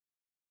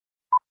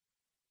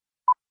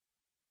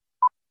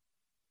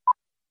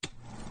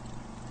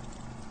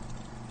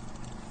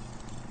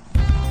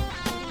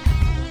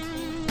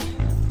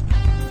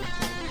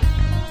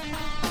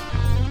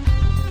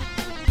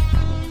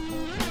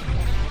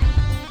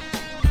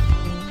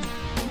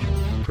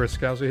Chris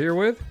Scalzi here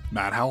with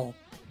Matt Howell.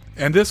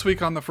 And this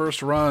week on the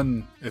first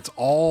run, it's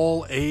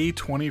all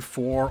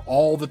A24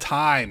 all the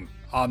time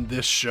on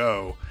this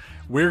show.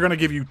 We're going to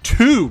give you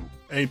two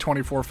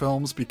A24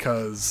 films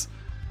because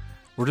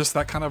we're just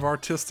that kind of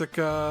artistic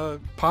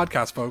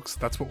podcast, folks.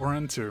 That's what we're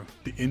into,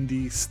 the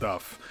indie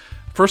stuff.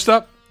 First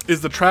up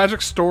is the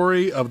tragic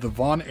story of the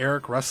Von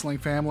Erich wrestling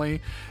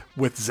family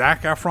with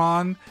Zac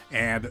Efron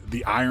and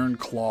the Iron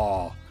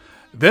Claw.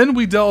 Then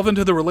we delve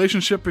into the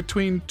relationship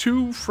between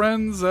two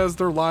friends as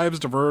their lives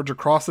diverge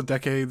across the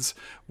decades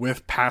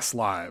with Past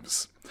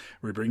Lives.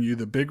 We bring you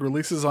the big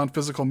releases on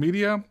physical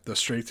media, the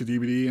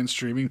straight-to-DVD and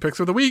streaming picks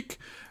of the week.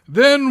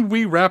 Then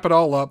we wrap it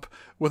all up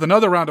with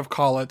another round of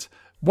Call It,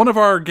 one of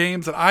our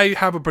games that I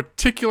have a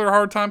particular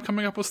hard time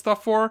coming up with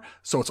stuff for,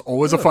 so it's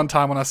always a fun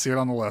time when I see it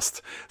on the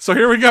list. So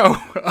here we go.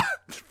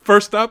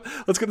 First up,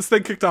 let's get this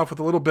thing kicked off with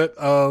a little bit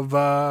of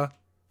the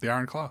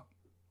Iron Claw.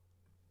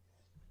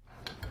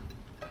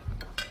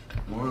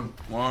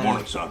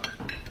 Morning, son.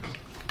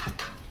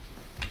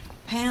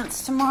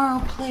 Pants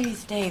tomorrow,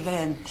 please,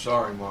 David.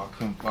 Sorry, Ma,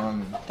 couldn't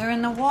find them. They're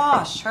in the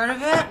wash. Heard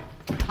of it?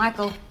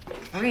 Michael,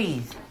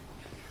 breathe.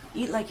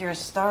 Eat like you're a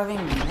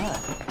starving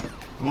nut.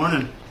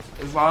 Morning.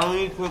 If I don't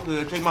eat quickly,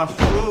 I'll take my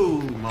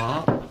food,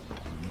 Ma.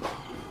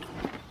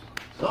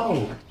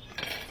 Oh.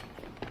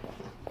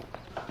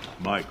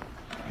 Mike,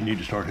 you need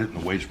to start hitting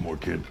the weights more,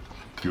 kid.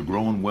 You're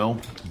growing well,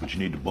 but you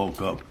need to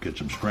bulk up, get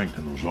some strength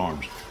in those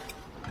arms.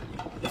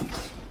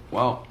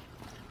 Well,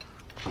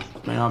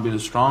 may not be the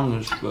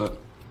strongest, but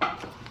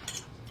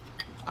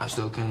I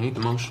still can't eat the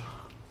most.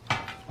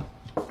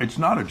 It's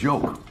not a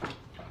joke.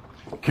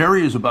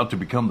 Carrie is about to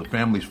become the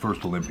family's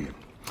first Olympian.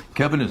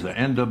 Kevin is the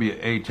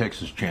NWA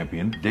Texas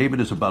champion. David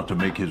is about to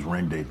make his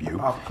ring debut.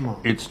 Oh, come on.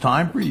 It's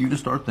time for you to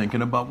start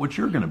thinking about what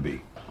you're going to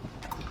be.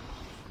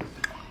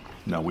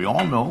 Now, we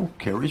all know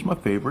Carrie's my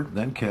favorite,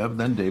 then Kev,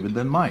 then David,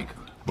 then Mike.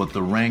 But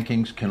the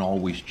rankings can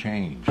always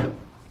change.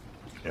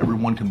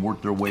 Everyone can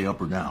work their way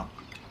up or down.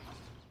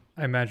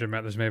 I imagine,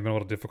 Matt, this may have been a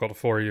little difficult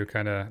for you,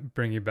 kind of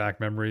bring you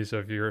back memories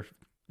of your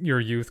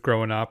youth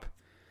growing up,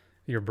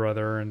 your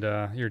brother and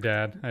your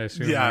dad, I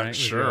assume. Yeah, right?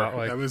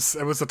 sure. It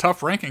was a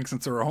tough ranking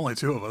since there were only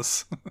two of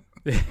us.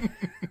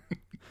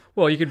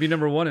 Well, you could be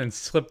number one and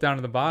slip down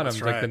to the bottom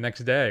right. like the next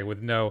day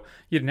with you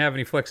didn't have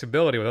any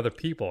flexibility with other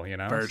people, you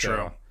know? Very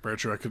true. Very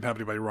true. I couldn't have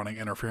anybody running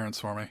interference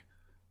for me.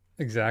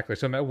 Exactly.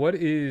 So, Matt, what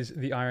is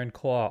the Iron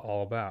Claw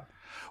all about?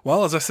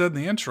 Well, as I said in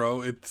the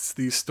intro, it's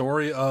the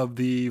story of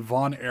the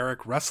Von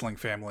Erich wrestling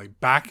family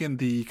back in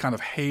the kind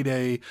of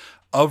heyday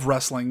of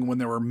wrestling when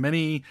there were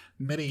many,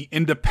 many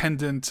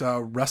independent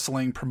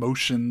wrestling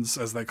promotions,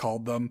 as they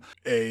called them.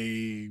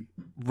 A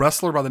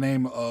wrestler by the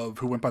name of,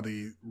 who went by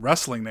the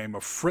wrestling name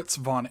of Fritz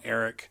Von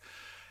Erich,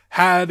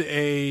 had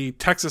a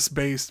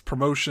Texas-based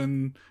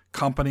promotion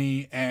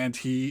company, and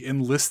he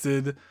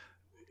enlisted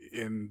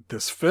in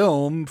this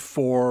film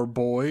for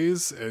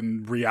boys.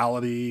 In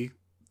reality,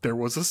 there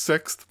was a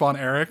sixth Von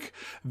Erich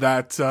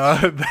that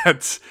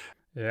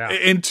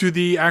into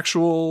the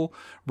actual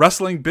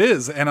wrestling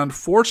biz. And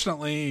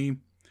unfortunately,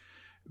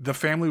 the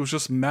family was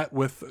just met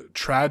with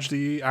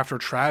tragedy after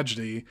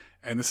tragedy.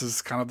 And this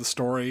is kind of the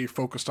story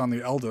focused on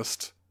the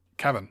eldest,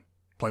 Kevin,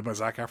 played by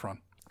Zac Efron.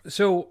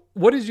 So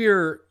what is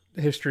your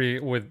history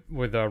with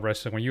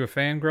wrestling? Were you a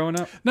fan growing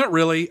up? Not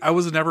really. I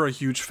was never a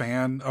huge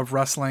fan of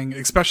wrestling,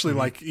 especially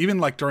even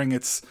during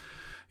its,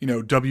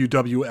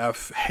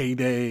 WWF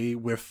heyday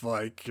with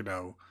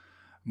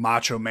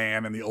Macho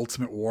Man and the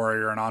Ultimate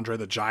Warrior and Andre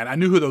the Giant. I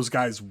knew who those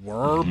guys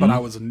were, but I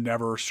was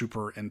never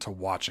super into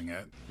watching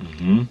it.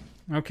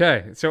 Mm-hmm.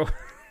 Okay, so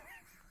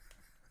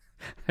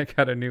I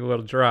got a new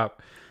little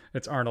drop.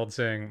 It's Arnold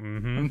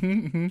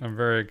saying, I'm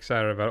very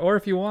excited about it. Or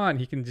if you want,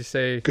 he can just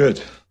say,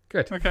 Good.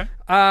 Okay.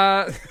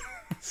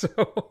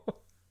 So,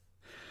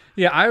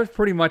 yeah, I was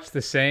pretty much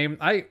the same.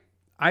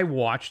 I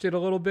watched it a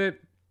little bit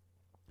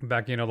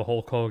back, the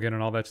Hulk Hogan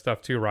and all that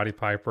stuff too, Roddy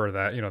Piper,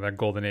 that, that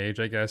golden age,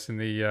 I guess, in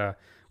the,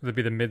 would it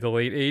be the mid to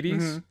late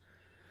 80s?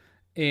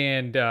 Mm-hmm.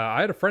 And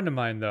I had a friend of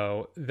mine,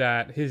 though,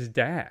 that his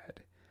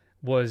dad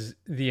was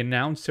the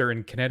announcer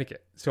in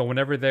Connecticut. So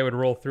whenever they would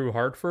roll through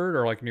Hartford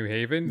or New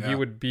Haven, he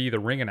would be the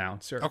ring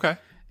announcer. Okay.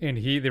 And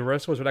the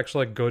wrestlers would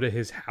actually go to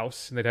his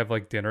house and they'd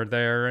have dinner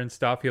there and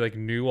stuff. He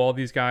knew all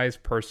these guys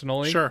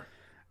personally. Sure.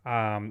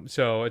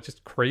 So it's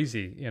just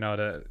crazy,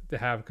 to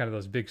have kind of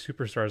those big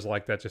superstars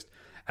like that just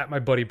at my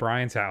buddy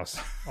Brian's house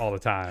all the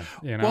time.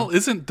 Well,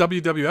 isn't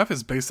WWF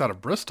is based out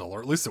of Bristol, or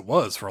at least it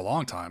was for a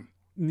long time?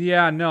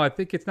 Yeah, no, I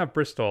think it's not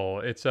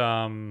Bristol. It's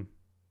not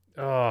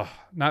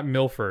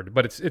Milford,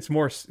 but it's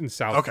more in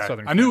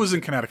southern. I knew it was in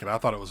Connecticut. I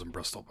thought it was in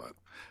Bristol, but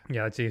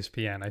yeah, it's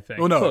ESPN, I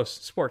think. Oh no, close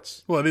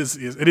sports. Well, it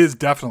is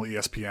definitely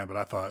ESPN, but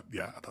I thought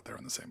they were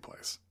in the same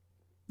place.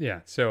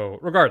 Yeah. So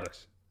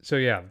regardless,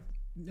 yeah,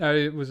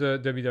 I was a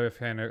WWF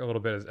fan a little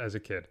bit as a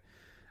kid.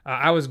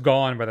 I was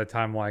gone by the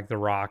time The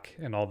Rock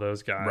and all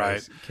those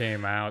guys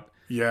came out.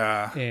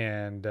 Yeah.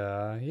 And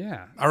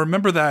yeah. I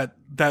remember that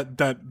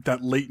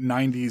late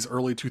 90s,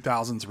 early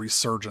 2000s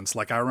resurgence.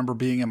 Like, I remember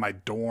being in my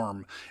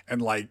dorm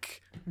and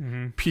like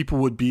people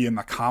would be in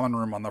the common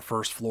room on the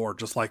first floor,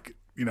 just like,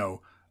 you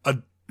know,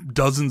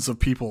 dozens of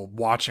people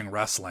watching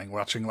wrestling,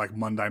 watching like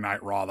Monday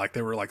Night Raw. Like,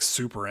 they were like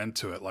super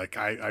into it. Like,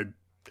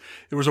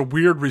 it was a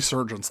weird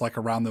resurgence, like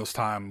around those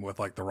time with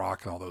like The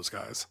Rock and all those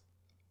guys.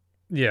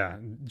 Yeah.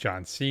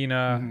 John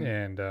Cena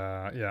and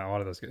yeah, a lot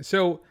of those guys.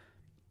 So,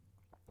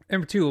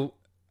 number two,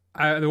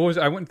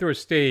 I went through a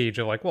stage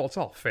of like, well, it's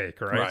all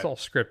fake, right? It's all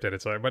scripted.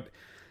 It's like, but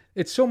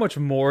it's so much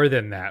more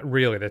than that,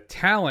 really. The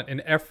talent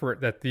and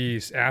effort that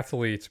these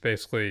athletes,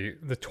 basically,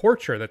 the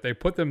torture that they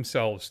put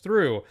themselves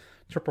through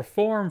to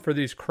perform for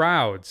these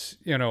crowds,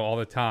 you know, all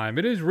the time.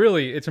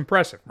 It's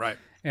impressive. Right.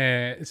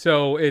 And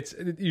so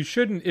you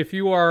shouldn't, if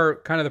you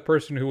are kind of the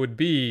person who would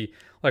be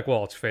like,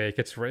 well, it's fake.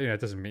 It's, you know, it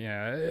doesn't mean,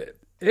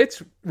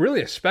 it's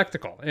really a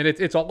spectacle, and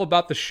it's all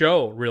about the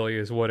show, really,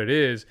 is what it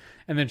is.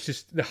 And then it's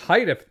just the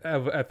height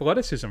of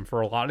athleticism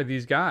for a lot of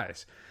these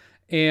guys.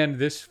 And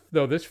this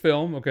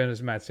film, again,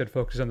 as Matt said,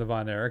 focuses on the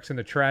Von Erichs and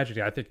the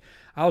tragedy. I think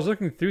I was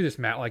looking through this,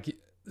 Matt. Like,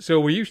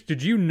 so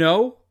did you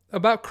know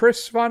about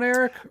Chris Von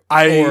Erich?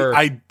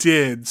 I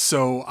did.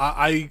 So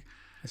I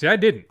see. I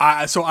didn't.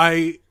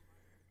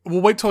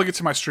 We'll wait till I get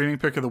to my streaming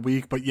pick of the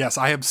week. But yes,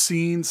 I have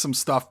seen some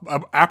stuff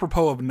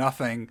apropos of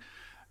nothing.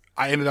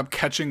 I ended up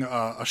catching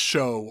a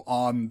show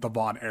on the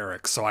Von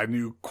Erichs, so I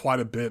knew quite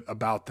a bit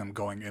about them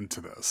going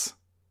into this.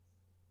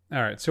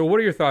 All right. So what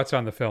are your thoughts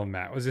on the film,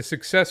 Matt? Was it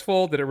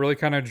successful? Did it really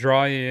kind of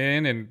draw you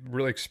in and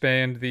really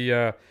expand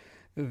the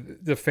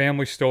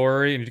family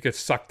story, and you get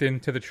sucked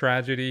into the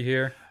tragedy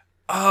here?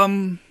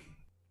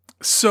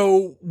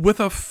 So with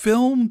a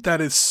film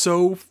that is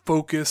so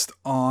focused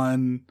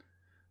on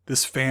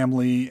this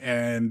family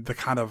and the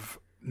kind of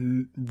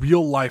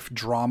real life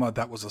drama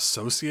that was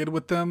associated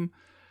with them,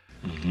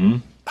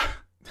 it's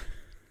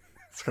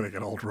gonna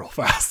get old real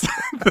fast.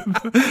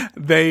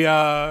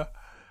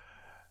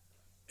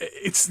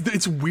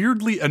 It's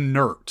weirdly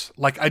inert.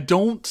 Like,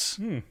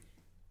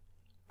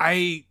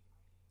 I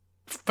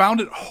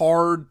found it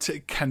hard to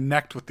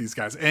connect with these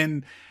guys.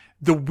 And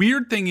the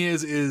weird thing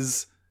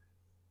is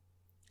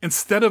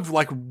instead of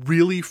like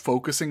really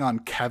focusing on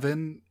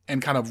Kevin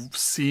and kind of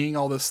seeing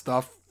all this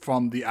stuff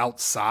from the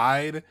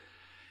outside,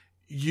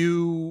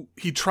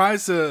 he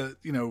tries to,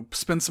 you know,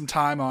 spend some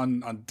time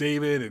on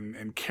David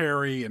and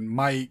Carrie and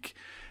Mike,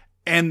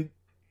 and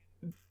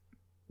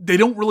they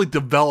don't really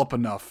develop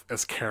enough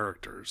as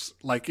characters.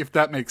 Like, if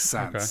that makes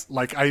sense. Okay.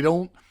 Like, I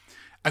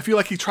feel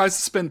like he tries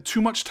to spend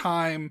too much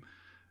time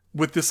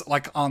with this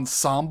like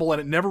ensemble,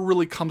 and it never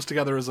really comes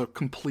together as a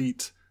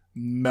complete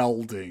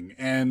melding.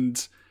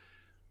 And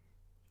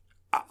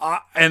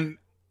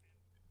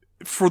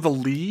for the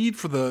lead,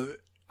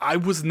 I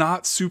was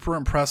not super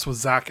impressed with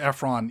Zac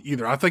Efron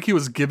either. I think he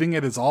was giving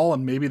it his all,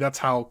 and maybe that's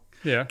how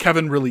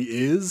Kevin really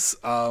is.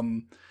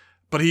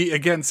 But he,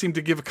 again, seemed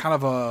to give kind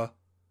of a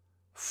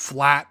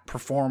flat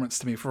performance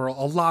to me for a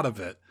lot of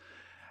it.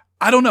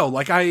 I don't know.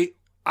 Like, I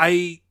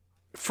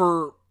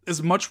for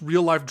as much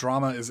real life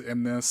drama is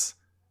in this,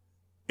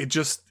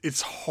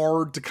 it's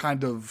hard to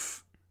kind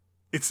of,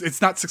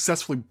 it's not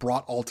successfully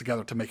brought all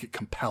together to make it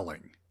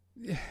compelling.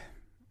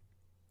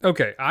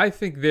 Okay, I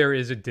think there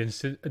is a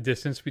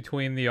distance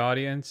between the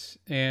audience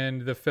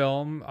and the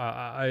film.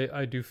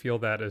 I do feel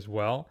that as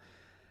well.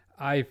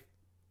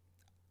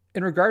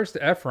 In regards to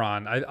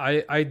Efron,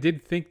 I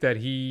did think that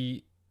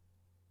I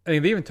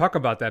mean, they even talk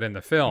about that in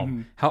the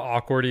film, how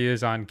awkward he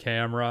is on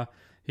camera.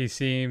 He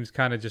seems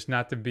kind of just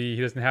not to be,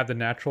 he doesn't have the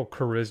natural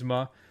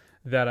charisma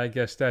that I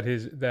guess that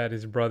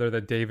his brother,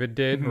 that David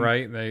did,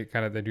 right?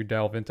 They do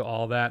delve into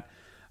all that.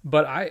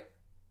 But I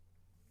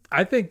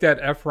think that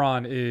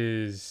Efron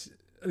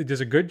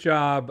does a good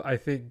job, I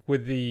think,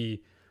 with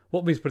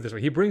let me put it this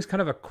way. He brings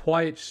kind of a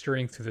quiet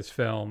strength to this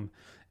film,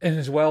 and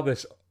as well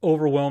this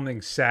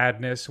overwhelming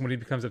sadness when he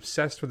becomes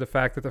obsessed with the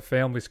fact that the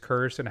family's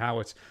cursed and how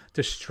it's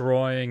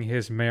destroying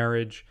his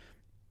marriage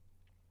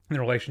and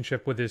the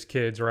relationship with his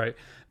kids, right?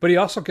 But he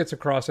also gets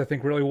across, I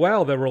think, really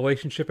well the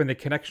relationship and the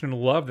connection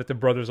and love that the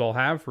brothers all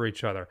have for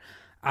each other.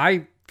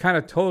 I kind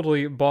of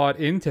totally bought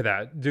into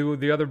that. Do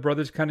the other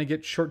brothers kind of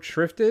get short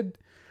shrifted?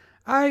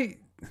 I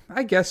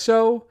guess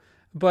so,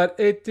 but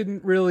it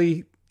didn't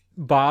really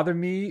bother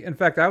me. In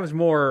fact, I was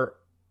more,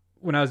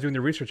 when I was doing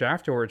the research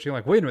afterwards, you're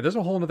like, wait a minute, there's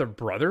a whole other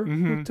brother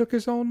who took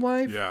his own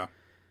life? Yeah.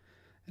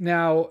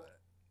 Now,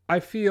 I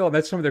feel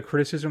that's some of the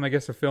criticism I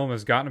guess the film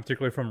has gotten,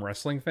 particularly from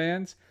wrestling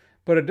fans,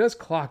 but it does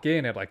clock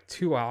in at like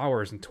 2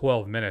 hours and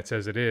 12 minutes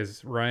as it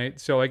is, right?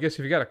 So I guess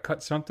if you got to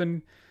cut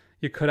something,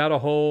 you cut out a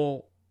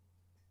whole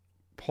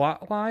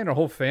plot line, a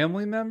whole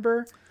family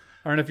member.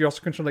 Or if you're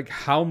also concerned, like,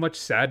 how much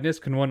sadness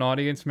can one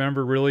audience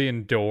member really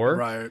endure?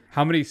 Right.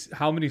 How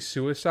many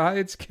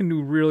suicides can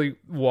you really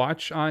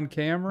watch on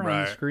camera,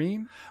 on the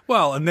screen?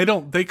 Well, and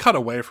they cut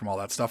away from all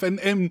that stuff.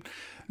 And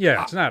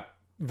yeah, it's not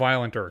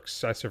violent or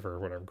excessive or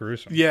whatever,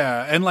 gruesome.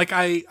 Yeah, and like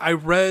I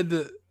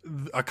read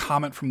a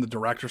comment from the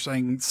director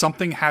saying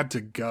something had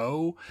to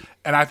go,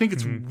 and I think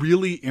it's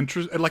really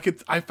interesting.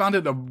 Like I found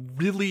it a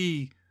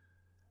really,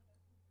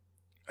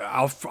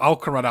 I'll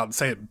come right out and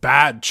say it,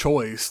 bad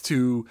choice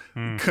to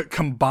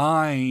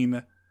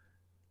combine,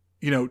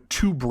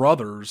 two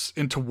brothers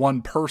into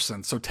one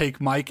person. So take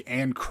Mike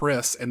and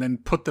Chris and then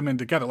put them in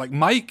together. Like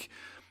Mike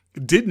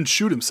didn't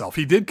shoot himself.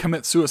 He did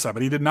commit suicide,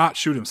 but he did not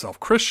shoot himself.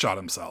 Chris shot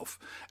himself.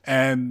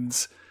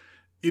 And,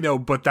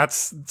 but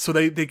that's, so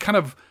they kind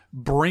of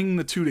bring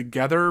the two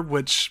together,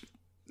 which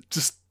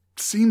just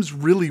seems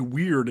really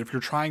weird if you're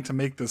trying to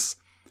make this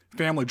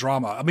family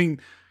drama. I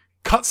mean,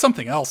 cut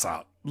something else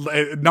out.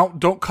 No,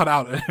 don't cut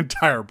out an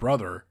entire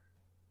brother.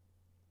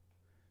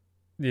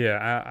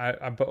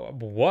 Yeah, but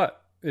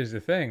what is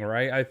the thing,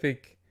 right? I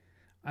think,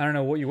 I don't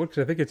know what you would,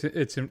 because I think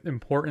it's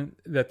important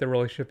that the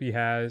relationship he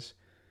has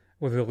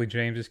with Lily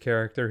James's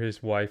character,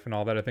 his wife, and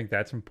all that. I think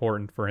that's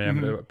important for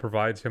him. It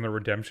provides him a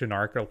redemption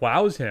arc. It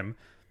allows him,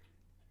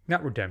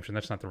 not redemption,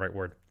 that's not the right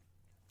word,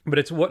 but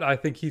it's what I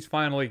think he's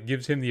finally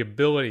gives him the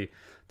ability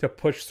to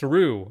push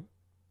through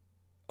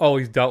all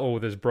he's dealt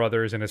with his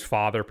brothers and his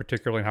father,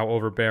 particularly, and how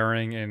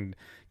overbearing and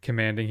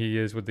commanding he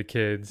is with the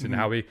kids, and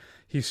how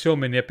he's so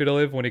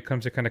manipulative when it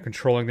comes to kind of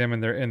controlling them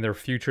and their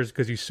futures,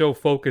 because he's so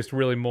focused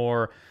really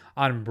more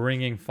on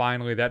bringing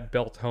finally that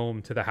belt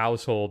home to the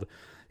household.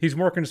 He's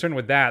more concerned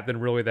with that than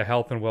really the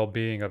health and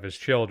well-being of his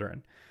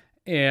children.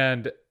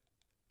 And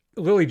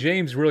Lily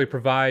James really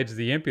provides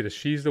the impetus.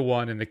 She's the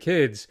one, and the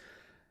kids,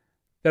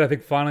 that I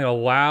think finally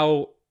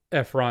allow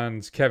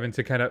Efron's Kevin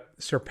to kind of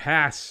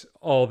surpass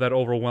all that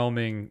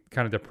overwhelming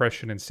kind of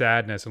depression and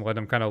sadness and let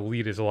him kind of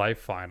lead his life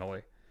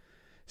finally.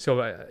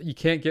 So you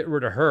can't get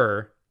rid of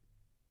her.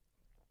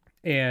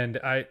 And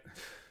I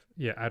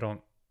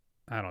don't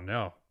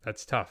know.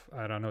 That's tough.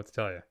 I don't know what to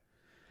tell you.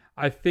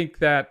 I think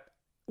that,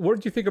 what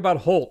did you think about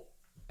Holt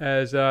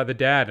as the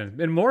dad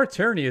and Maura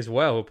Tierney as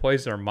well, who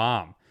plays their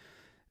mom?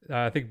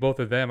 I think both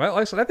of them.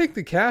 I think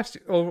the cast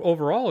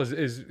overall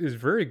is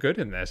very good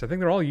in this. I think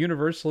they're all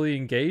universally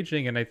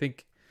engaging, and I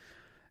think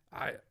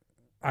I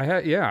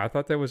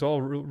thought that was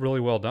all really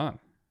well done.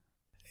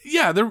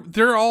 Yeah,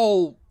 they're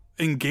all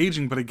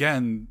engaging, but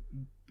again,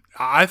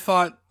 I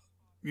thought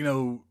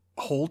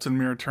Holt and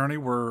Maura Tierney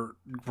were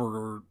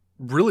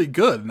really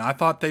good, and I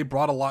thought they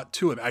brought a lot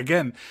to it.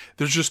 Again,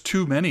 there's just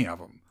too many of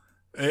them.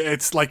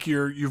 It's like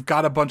you've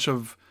got a bunch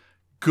of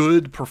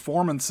good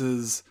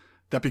performances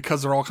that,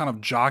 because they're all kind of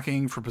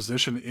jockeying for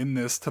position in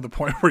this, to the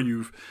point where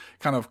you've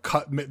kind of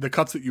cut the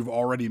cuts that you've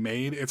already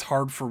made, it's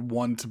hard for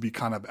one to be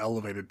kind of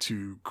elevated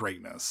to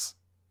greatness.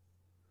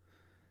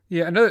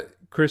 Yeah, another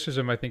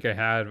criticism I think I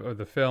had of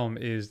the film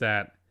is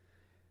that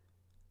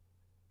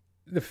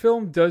the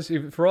film does,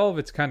 for all of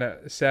its kind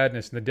of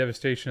sadness and the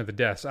devastation of the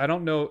deaths, I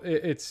don't know,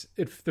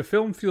 the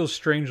film feels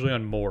strangely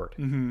unmoored.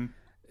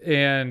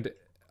 And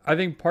I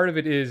think part of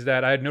it is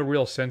that I had no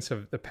real sense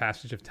of the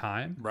passage of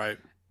time. Right.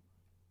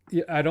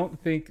 Yeah, I don't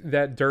think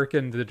that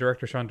Durkin, the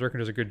director Sean Durkin,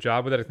 does a good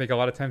job with it. I think a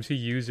lot of times he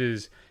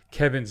uses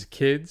Kevin's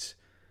kids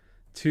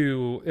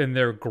in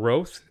their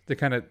growth to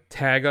kind of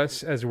tag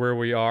us as where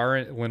we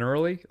are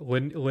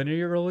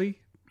linearly.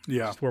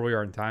 Yeah. Just where we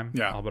are in time.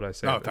 Yeah. How about I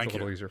say it? It's a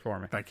little easier for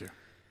me. Thank you.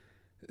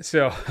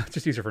 So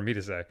just easier for me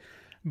to say.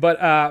 But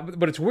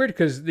it's weird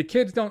because the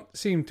kids don't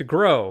seem to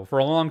grow for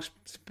a long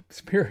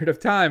period of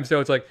time. So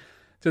it's like,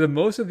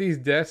 most of these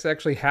deaths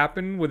actually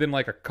happen within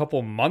like a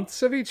couple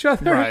months of each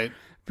other. Right.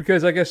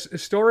 Because I guess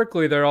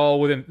historically they're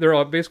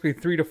all basically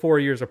 3 to 4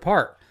 years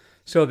apart.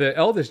 So the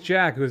eldest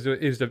Jack, is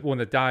the one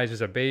that dies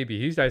as a baby,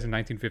 he dies in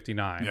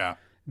 1959. Yeah.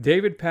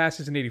 David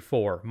passes in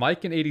 84,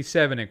 Mike in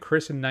 87, and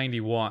Chris in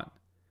 91.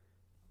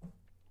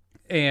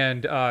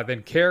 And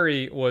then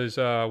Carrie was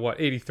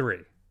 83.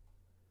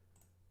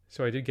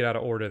 So I did get out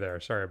of order there.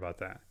 Sorry about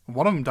that.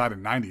 One of them died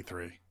in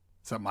 93.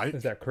 Is that Mike?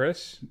 Is that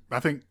Chris? I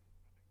think.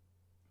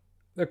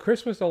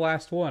 Chris was the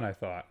last one, I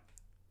thought.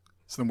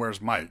 So then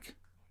where's Mike?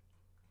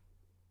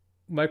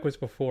 Mike was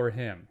before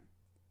him.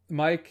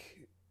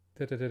 Mike,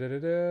 fatal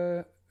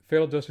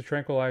dose of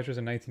tranquilizers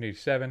in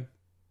 1987.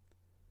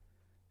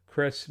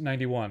 Chris,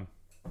 91.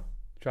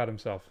 Shot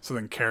himself. So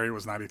then Carrie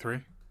was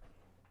 93?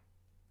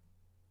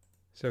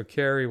 So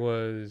Carrie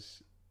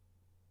was...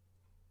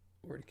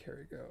 Where did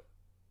Carrie go?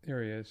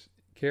 Here he is.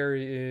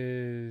 Carrie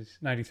is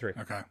 93.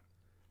 Okay.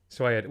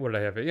 So what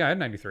did I have? Yeah, I had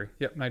 93.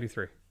 Yep,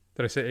 93.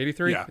 Did I say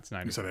 83? Yeah, it's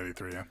 93. You said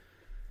 83, yeah.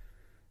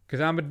 Because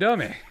I'm a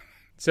dummy.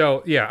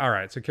 So, yeah, all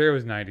right. So Carrie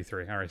was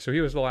 93. All right. So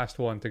he was the last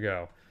one to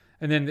go.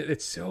 And then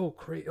it's so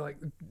crazy. Like,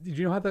 did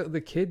you know how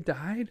the kid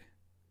died?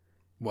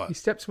 What? He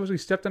supposedly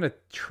stepped on a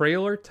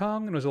trailer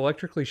tongue and was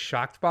electrically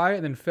shocked by it,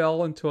 and then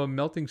fell into a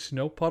melting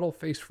snow puddle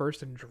face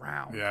first and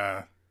drowned.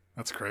 Yeah,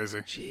 that's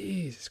crazy.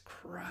 Jesus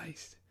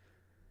Christ.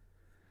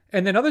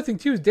 And then other thing,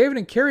 too, is David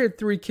and Carrie had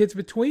 3 kids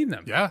between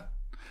them. Yeah.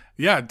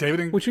 Yeah, David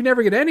and... Which you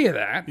never get any of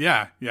that.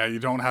 Yeah, you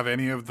don't have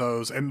any of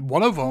those. And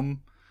one of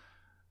them,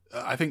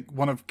 I think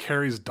one of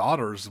Carrie's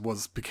daughters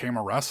became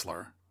a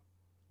wrestler.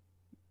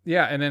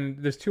 Yeah, and then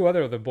there's 2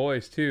 other of the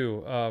boys,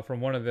 too, from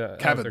one of the...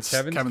 Kevin's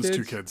Kevin's kids?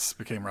 2 kids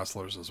became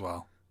wrestlers as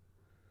well.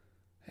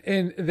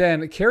 And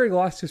then Kerry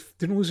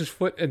didn't lose his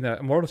foot in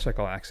the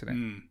motorcycle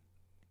accident.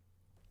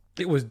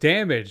 It was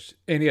damaged,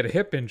 and he had a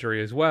hip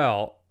injury as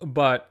well.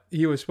 But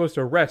he was supposed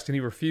to rest, and he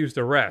refused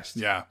to rest.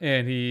 Yeah.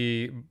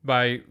 And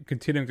by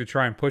continuing to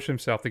try and push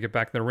himself to get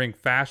back in the ring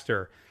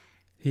faster,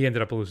 he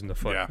ended up losing the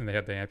foot, and they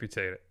had to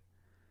amputate it.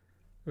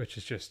 Which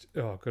is just,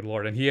 oh, good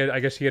Lord. And I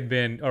guess he had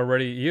been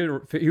already,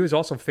 he was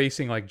also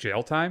facing like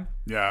jail time.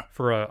 Yeah.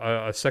 For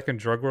a second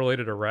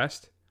drug-related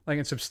arrest. Like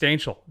in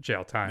substantial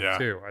jail time,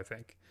 too, I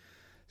think.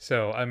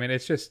 So, I mean,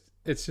 it's just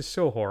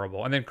so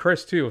horrible. And then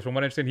Chris, too, from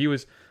what I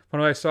understand,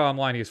 when I saw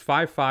online, he was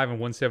 5'5" and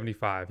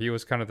 175. He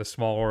was kind of the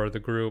smaller of the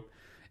group.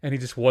 And he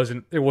just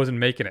wasn't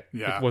making it.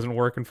 Yeah. It wasn't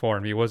working for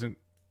him. He wasn't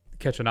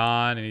catching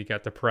on, and he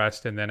got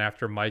depressed. And then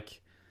after Mike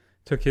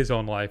took his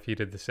own life, he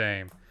did the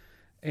same.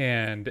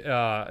 And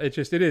it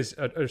is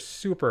a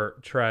super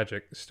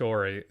tragic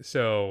story.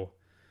 So,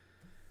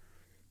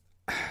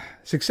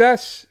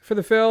 success for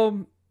the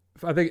film.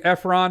 I think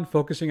Efron,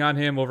 focusing on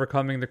him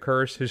overcoming the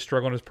curse, his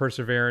struggle and his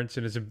perseverance,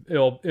 and his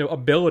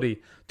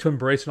ability to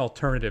embrace an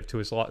alternative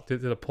to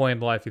the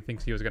planned life he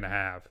thinks he was going to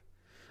have.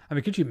 I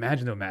mean, could you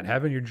imagine though, Matt,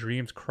 having your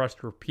dreams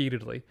crushed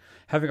repeatedly,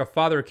 having a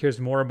father who cares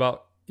more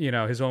about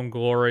his own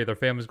glory, their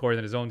family's glory,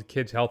 than his own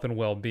kids' health and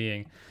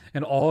well-being,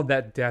 and all of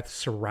that death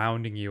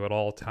surrounding you at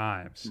all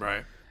times.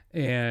 Right.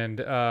 And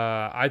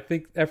I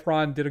think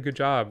Efron did a good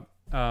job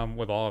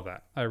with all of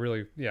that. I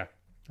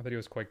thought he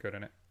was quite good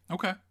in it.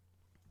 Okay.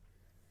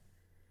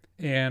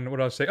 And what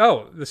else say?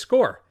 Oh, the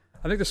score.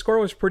 I think the score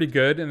was pretty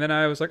good. And then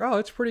I was like, oh,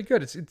 it's pretty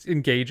good. It's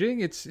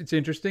engaging. It's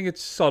interesting.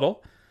 It's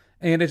subtle.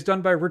 And it's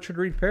done by Richard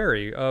Reed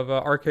Parry of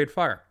Arcade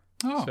Fire.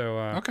 Oh, so,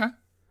 okay.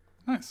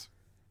 Nice.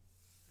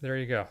 There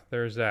you go.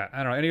 There's that.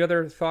 I don't know. Any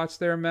other thoughts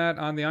there, Matt,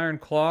 on the Iron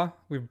Claw?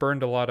 We've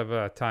burned a lot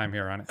of time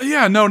here on it.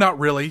 Yeah, no, not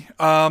really.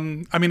 I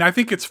mean, I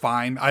think it's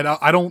fine.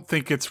 I don't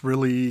think it's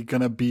really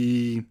going to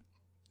be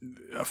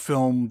a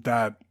film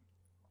that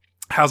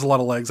has a lot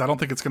of legs. I don't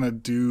think it's going to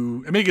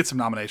do... It may get some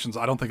nominations.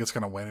 I don't think it's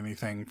going to win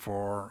anything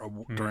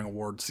during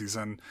award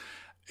season.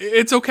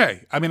 It's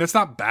okay. I mean, it's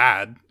not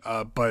bad,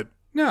 but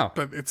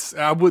it's...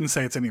 I wouldn't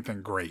say it's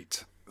anything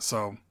great.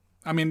 So,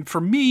 I mean, for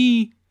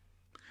me,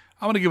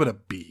 I'm going to give it a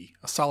B,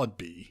 a solid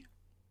B.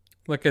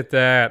 Look at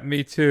that.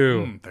 Me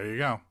too. There you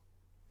go.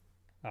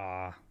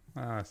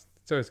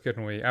 It's always good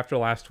when after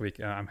last week,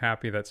 I'm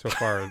happy that so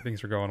far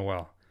things are going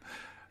well.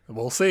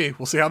 We'll see.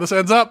 We'll see how this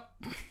ends up.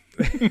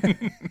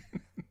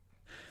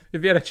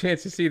 If you had a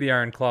chance to see the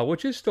Iron Claw,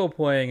 which is still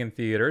playing in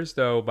theaters,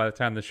 though by the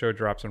time the show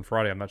drops on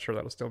Friday, I'm not sure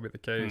that'll still be the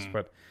case,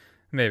 but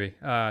maybe.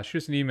 Shoot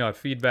us an email at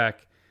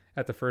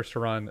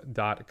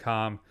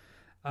feedback@thefirstrun.com.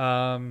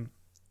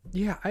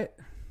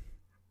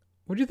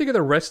 What do you think of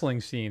the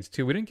wrestling scenes,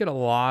 too? We didn't get a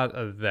lot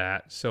of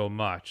that so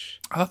much.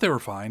 I thought they were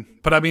fine.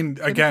 But, I mean,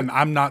 again,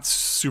 I'm not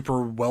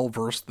super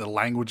well-versed in the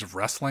language of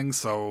wrestling,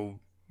 so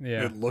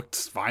it looked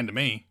fine to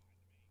me.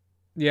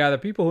 Yeah, the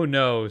people who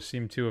know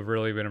seem to have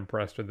really been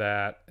impressed with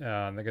that.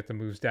 They get the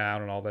moves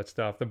down and all that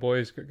stuff. The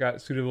boys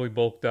got suitably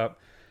bulked up,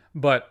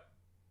 but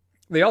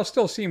they all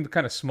still seemed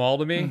kind of small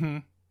to me. Mm-hmm.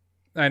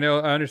 I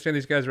understand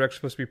these guys are actually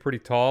supposed to be pretty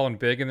tall and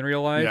big in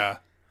real life. Yeah.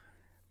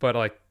 But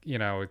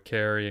with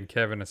Carrie and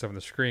Kevin and stuff on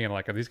the screen,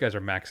 these guys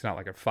are maxing out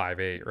at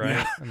 5'8", right?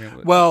 Yeah. I mean,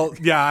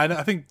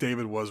 I think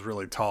David was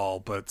really tall,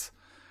 but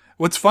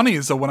what's funny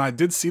is that when I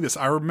did see this,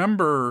 I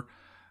remember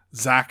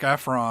Zac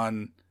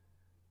Efron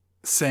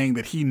saying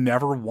that he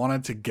never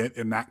wanted to get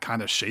in that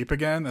kind of shape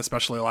again,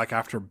 especially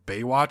after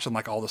Baywatch and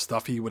all the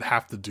stuff he would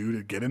have to do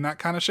to get in that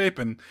kind of shape.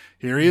 And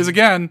here he is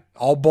again,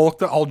 all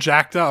bulked up, all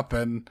jacked up.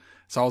 And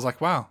so I was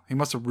like, wow, he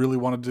must have really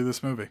wanted to do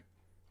this movie.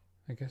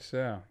 I guess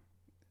so.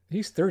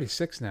 He's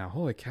 36 now.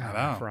 Holy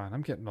cow, Efron.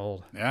 I'm getting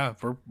old. Yeah,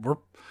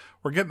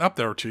 we're getting up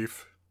there,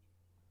 Chief.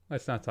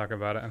 Let's not talk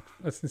about it.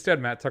 Let's instead,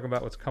 Matt, talk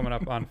about what's coming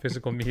up on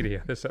physical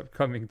media this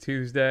upcoming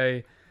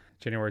Tuesday,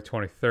 January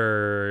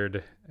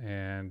 23rd,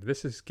 and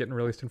this is getting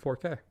released in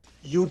 4K.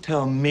 You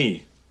tell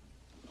me,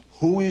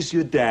 who is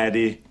your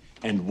daddy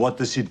and what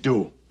does he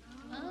do?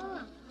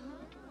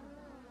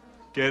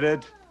 Get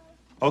it?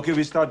 Okay,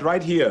 we start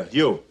right here.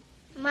 You.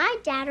 My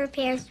dad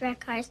repairs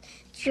wrecked cars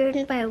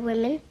driven by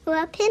women who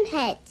are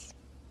pinheads.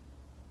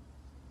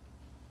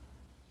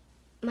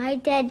 My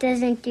dad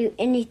doesn't do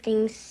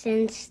anything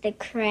since the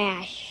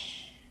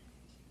crash.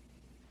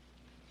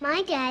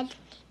 My dad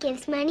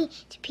gives money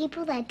to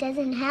people that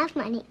doesn't have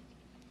money.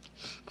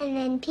 And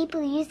then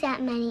people use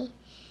that money.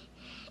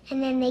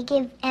 And then they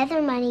give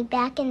other money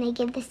back, and they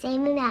give the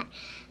same amount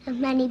of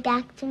money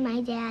back to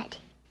my dad.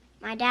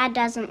 My dad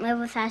doesn't live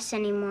with us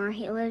anymore.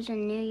 He lives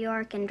in New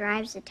York and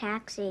drives a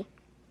taxi.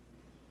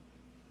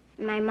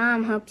 My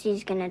mom hopes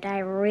he's gonna die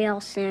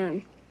real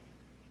soon.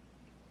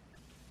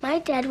 My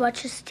dad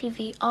watches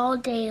TV all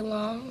day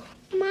long.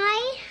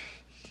 My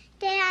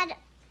dad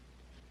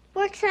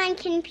works on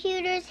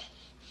computers,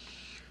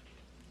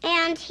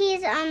 and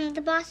he's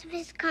the boss of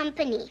his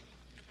company.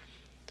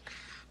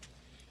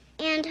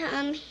 And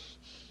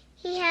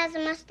he has a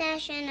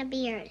mustache and a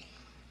beard.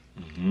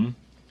 Mm-hmm.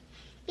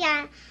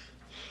 Yeah.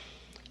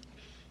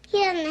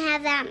 He doesn't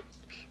have that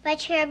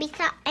much hair,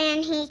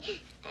 and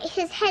he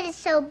His head is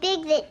so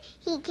big that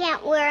he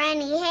can't wear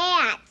any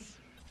hats.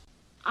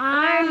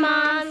 Our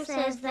mom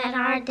says that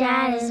our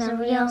dad is a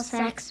real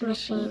sex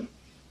machine.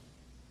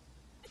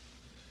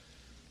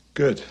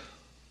 Good.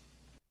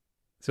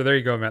 So there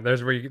you go, Matt.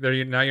 There's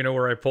where now you know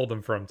where I pulled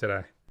them from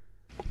today.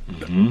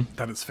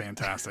 That is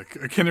fantastic.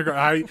 You're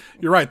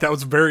right. That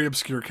was very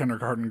obscure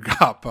Kindergarten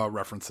Cop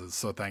references.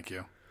 So thank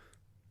you.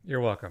 You're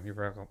welcome.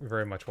 You're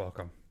very much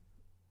welcome.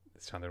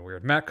 It sounded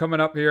weird. Matt, coming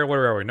up here.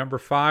 Where are we? Number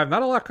 5.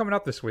 Not a lot coming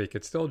up this week.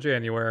 It's still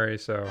January,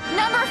 so.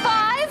 Number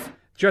 5.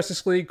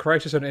 Justice League: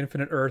 Crisis on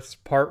Infinite Earths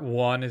Part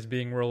 1 is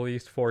being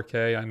released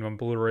 4K and on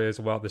Blu-ray as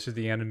well. This is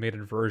the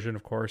animated version,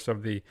 of course,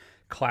 of the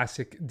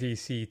classic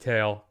DC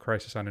tale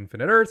Crisis on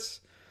Infinite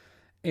Earths.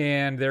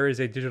 And there is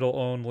a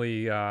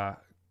digital-only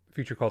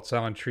feature called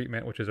Silent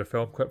Treatment, which is a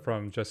film clip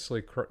from Justice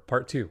League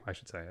Part 2, I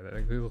should say.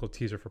 A little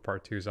teaser for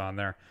Part 2 is on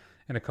there,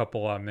 and a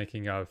couple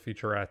making of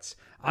featurettes.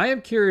 I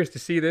am curious to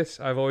see this.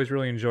 I've always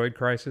really enjoyed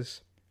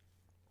Crisis.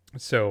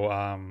 So,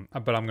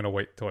 but I'm going to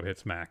wait till it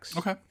hits Max.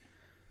 Okay.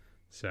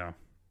 So,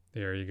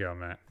 there you go,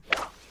 Matt.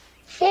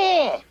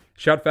 4.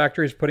 Shout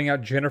Factory is putting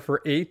out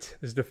Jennifer 8.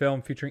 This is the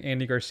film featuring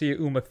Andy Garcia,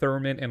 Uma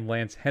Thurman, and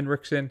Lance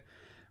Henriksen,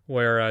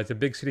 where it's a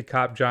big city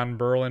cop, John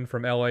Berlin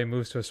from LA,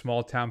 moves to a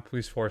small town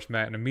police force,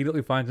 Matt, and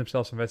immediately finds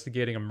himself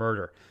investigating a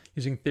murder.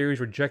 Using theories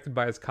rejected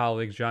by his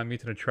colleagues, John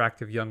meets an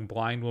attractive young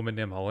blind woman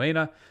named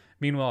Helena.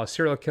 Meanwhile, a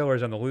serial killer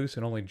is on the loose,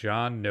 and only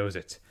John knows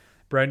it.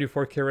 Brand new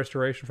 4K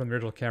restoration from the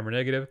original camera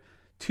negative.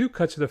 2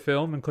 cuts of the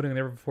film, including a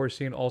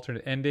never-before-seen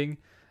alternate ending.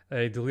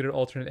 A deleted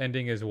alternate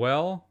ending as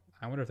well.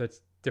 I wonder if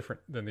that's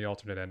different than the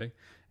alternate ending.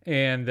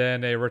 And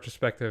then a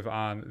retrospective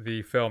on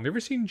the film. You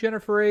ever seen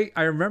Jennifer 8?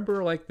 I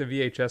remember like the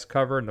VHS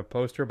cover and the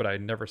poster, but I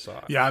never saw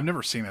it. Yeah, I've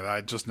never seen it. I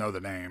just know the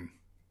name.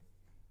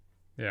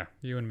 Yeah,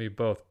 you and me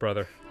both,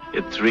 brother.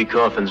 Get 3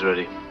 coffins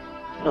ready.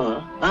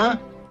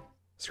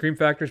 Scream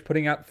Factor's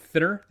putting out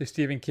Thinner, the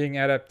Stephen King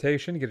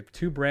adaptation. You get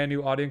 2 brand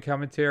new audio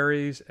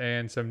commentaries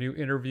and some new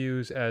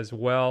interviews as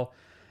well.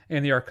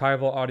 And the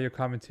archival audio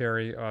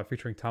commentary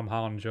featuring Tom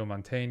Holland and Joe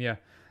Mantegna.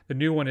 The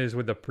new one is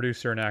with the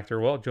producer and actor,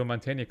 Joe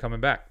Mantegna coming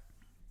back.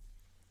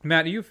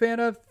 Matt, are you a fan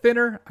of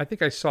Thinner? I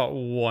think I saw it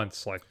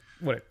once, like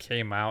when it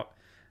came out.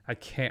 I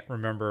can't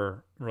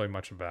remember really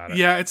much about it.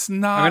 Yeah, it's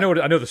not. I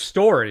know the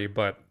story,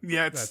 but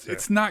yeah,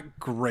 it's not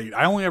great.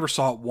 I only ever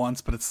saw it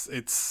once, but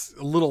it's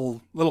a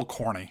little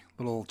corny,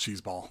 little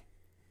cheeseball.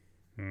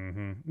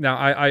 Mm-hmm. Now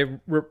I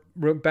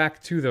went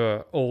back to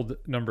the old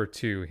number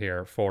 2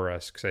 here for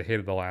us because I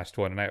hated the last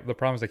one, and the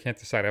problem is I can't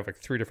decide. I have like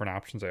 3 different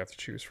options I have to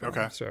choose from.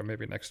 Okay, so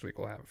maybe next week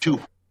we'll have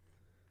 2.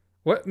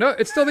 What? No,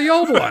 it's still the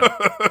old one.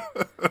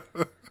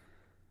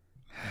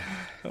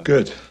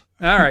 Good.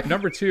 All right,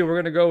 number 2, we're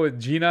going to go with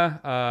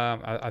Gina.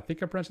 I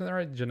think I'm pronouncing that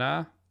right.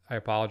 Gina. I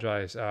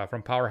apologize.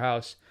 From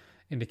Powerhouse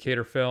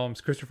Indicator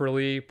Films. Christopher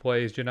Lee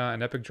plays Jinnah,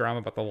 an epic drama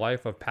about the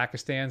life of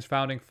Pakistan's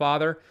founding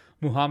father,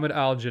 Muhammad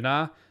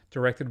al-Jinnah,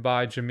 directed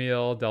by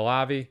Jamil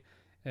Dalavi,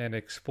 and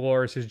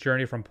explores his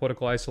journey from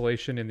political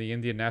isolation in the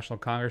Indian National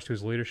Congress to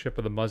his leadership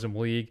of the Muslim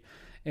League,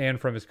 and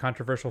from his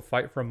controversial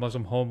fight for a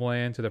Muslim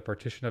homeland to the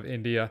partition of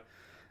India.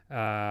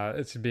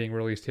 It's being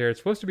released here. It's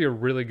supposed to be a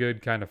really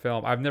good kind of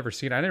film. I've never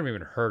seen it. I never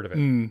even heard of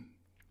it,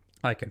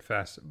 I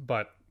confess.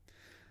 But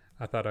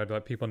I thought I'd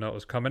let people know it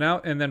was coming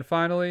out. And then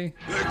finally,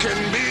 there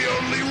can be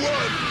only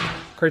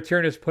one.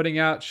 Criterion is putting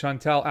out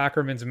Chantal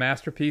Akerman's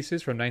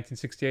masterpieces from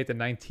 1968 to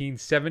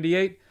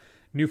 1978.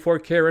 New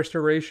 4K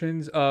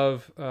restorations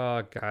of,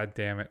 God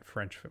damn it,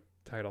 French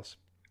titles.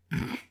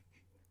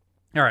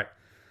 All right.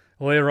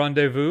 Le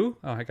Rendezvous.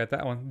 Oh, I got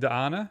that one.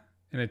 D'Anna.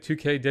 And a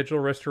 2K digital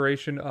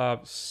restoration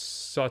of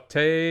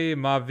Sauter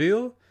ma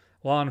ville,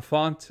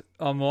 L'Enfant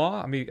à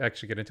moi. Let me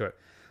actually get into it.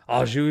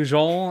 A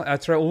Jugeon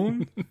être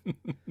un.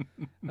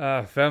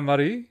 Femme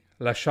Marie.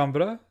 La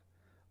Chambre.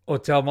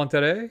 Hôtel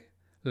Monterey.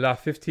 La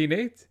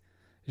 15-8.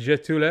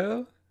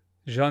 Jetulel.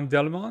 Jean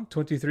Delmont.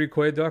 23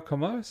 Quai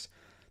d'Arcomas.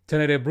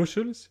 Tenere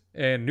Brussels.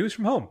 And News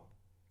from Home.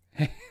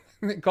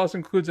 It also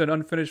includes an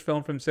unfinished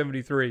film from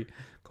 1973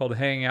 called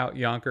Hanging Out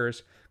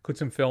Yonkers. Includes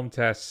some film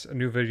tests, a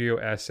new video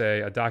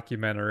essay, a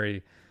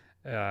documentary,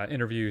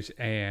 interviews,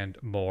 and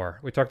more.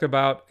 We talked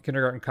about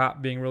Kindergarten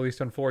Cop being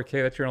released on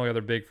 4K. That's your only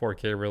other big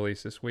 4K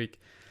release this week.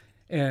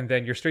 And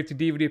then your straight to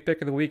DVD pick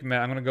of the week,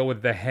 Matt, I'm going to go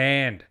with The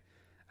Hand.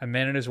 A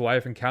man and his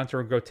wife encounter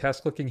a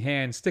grotesque-looking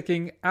hand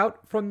sticking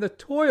out from the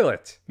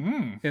toilet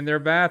in their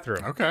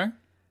bathroom. Okay.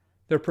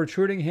 Their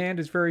protruding hand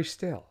is very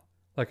still,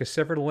 like a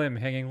severed limb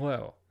hanging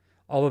low.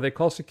 Although they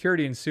call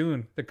security and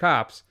soon the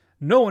cops,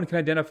 no one can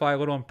identify,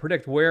 let alone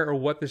predict where or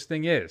what this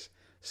thing is.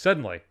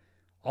 Suddenly,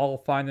 all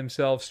find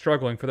themselves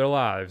struggling for their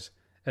lives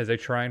as they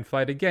try and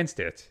fight against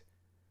it.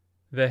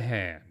 The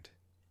Hand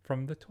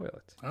from the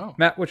toilet. Oh.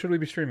 Matt, what should we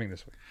be streaming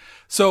this week?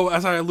 So,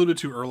 as I alluded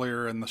to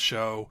earlier in the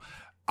show,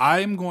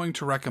 I'm going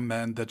to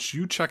recommend that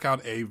you check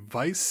out a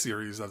Vice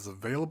series that's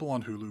available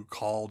on Hulu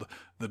called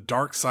The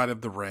Dark Side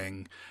of the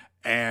Ring.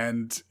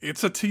 And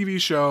it's a TV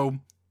show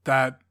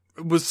that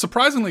was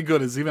surprisingly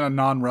good as even a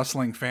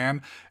non-wrestling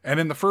fan. And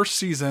in the first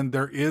season,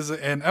 there is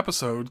an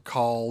episode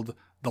called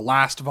The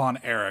Last Von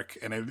Erich,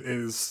 and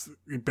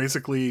it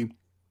basically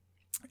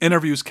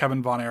interviews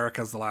Kevin Von Erich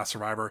as the last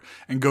survivor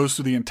and goes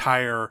through the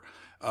entire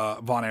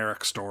Von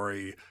Erich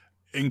story,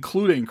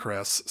 including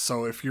Chris.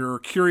 So if you're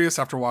curious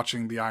after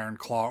watching The Iron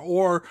Claw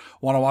or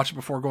want to watch it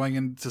before going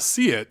in to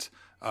see it,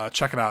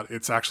 check it out.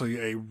 It's actually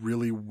a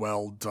really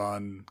well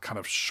done, kind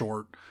of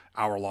short,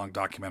 hour-long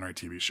documentary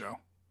TV show.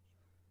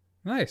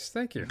 Nice,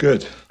 thank you.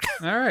 Good.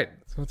 All right,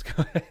 so let's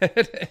go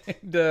ahead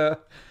and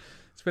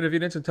spend a few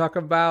minutes and talk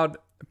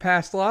about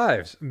Past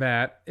Lives,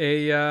 Matt.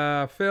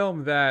 A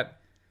film that,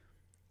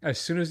 as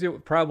soon as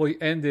it probably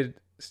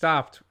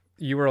stopped,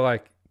 you were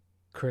like,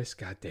 Chris,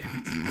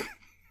 goddamn it.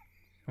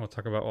 We'll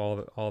talk about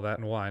all that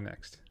and why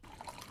next.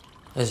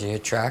 Is he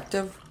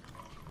attractive?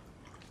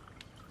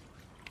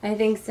 I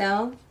think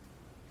so.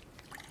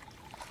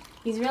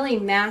 He's really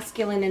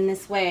masculine in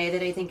this way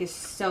that I think is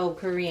so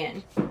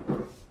Korean.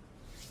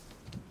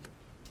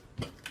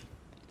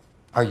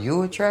 Are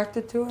you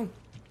attracted to him?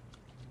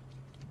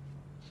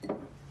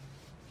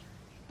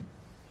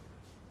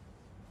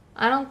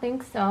 I don't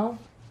think so.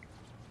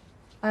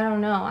 I don't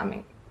know. I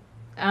mean,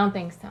 I don't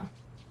think so.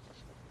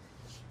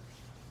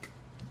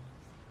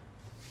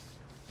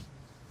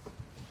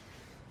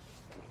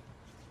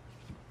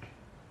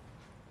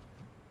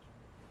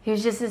 He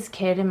was just this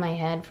kid in my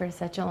head for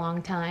such a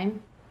long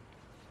time.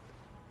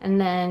 And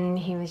then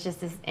he was just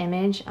this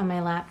image on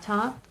my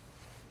laptop.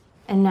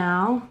 And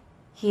now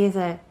he is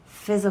a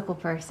physical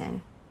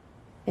person.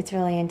 It's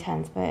really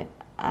intense, but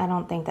I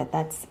don't think that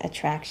that's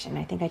attraction.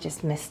 I think I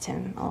just missed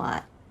him a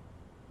lot.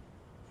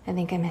 I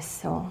think I miss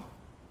Soul.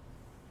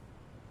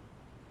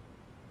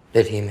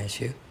 Did he miss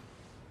you?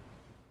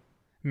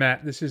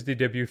 Matt, this is the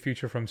debut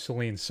feature from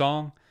Celine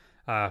Song,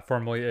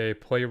 formerly a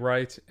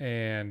playwright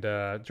and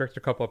directed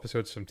a couple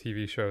episodes of some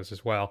TV shows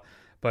as well.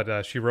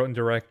 But she wrote and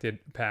directed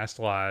Past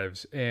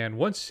Lives. And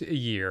once a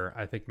year,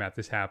 I think, Matt,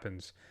 this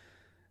happens,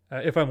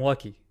 if I'm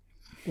lucky,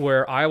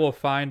 where I will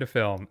find a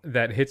film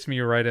that hits me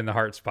right in the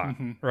heart spot,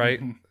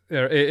 right? Mm-hmm.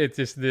 It's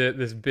just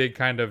this big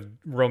kind of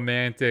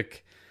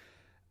romantic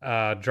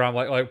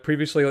drama. Like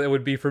previously, it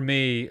would be for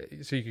me,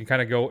 so you can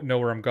kind of know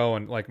where I'm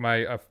going. Like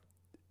my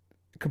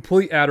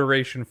complete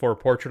adoration for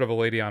Portrait of a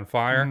Lady on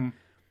Fire. Mm-hmm.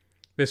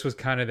 This was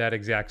kind of that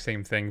exact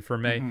same thing for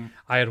me. Mm-hmm.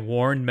 I had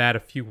warned Matt a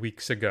few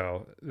weeks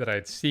ago that I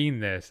had seen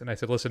this, and I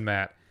said, listen,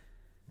 Matt,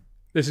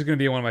 this is going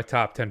to be one of my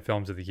top 10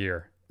 films of the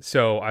year.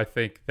 So I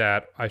think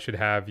that I should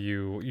have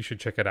you should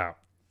check it out.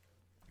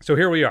 So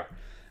here we are.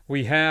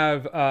 We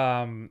have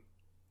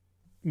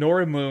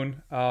Nora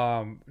Moon,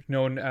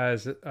 known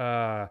as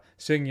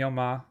Sing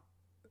Yama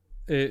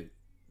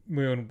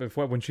Moon,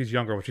 when she's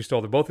younger, when she's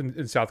still, they're both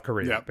in South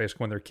Korea,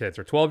 basically when they're kids.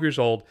 They're 12 years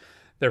old.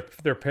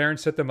 Their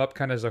parents set them up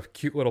kind of as a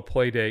cute little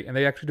play date, and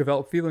they actually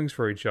develop feelings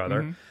for each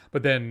other. Mm-hmm.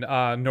 But then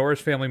Nora's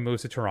family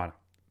moves to Toronto.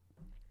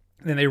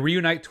 And then they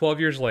reunite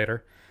 12 years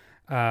later.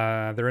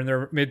 They're in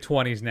their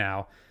mid-20s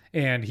now,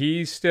 and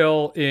he's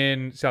still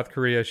in South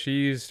Korea.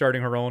 She's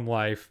starting her own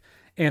life,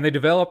 and they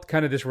developed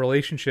kind of this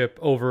relationship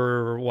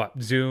over,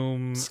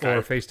 Zoom Skype.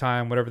 Or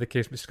FaceTime, whatever the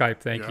case, Skype,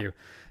 thank you.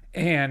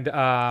 And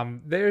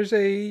there's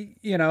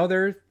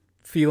there are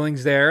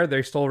feelings there.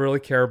 They still really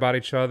care about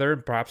each other,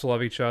 perhaps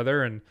love each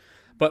other,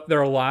 but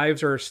their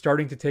lives are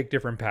starting to take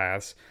different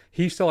paths.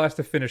 He still has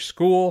to finish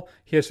school.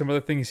 He has some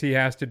other things he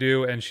has to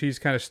do, and she's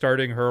kind of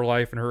starting her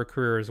life and her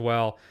career as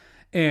well.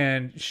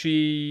 And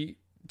she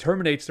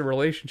terminates the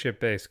relationship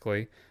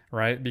basically,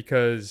 right?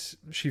 Because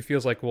she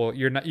feels like, well,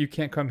 you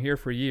can't come here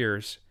for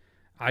years.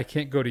 I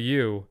can't go to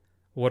you.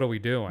 What are we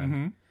doing?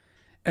 Mm-hmm.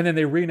 And then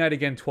they reunite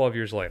again 12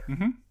 years later.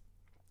 Mm-hmm.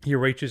 He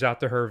reaches out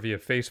to her via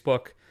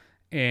Facebook,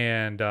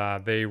 and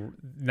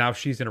now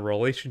she's in a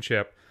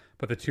relationship,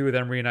 but the two of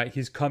them reunite.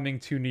 He's coming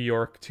to New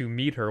York to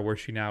meet her where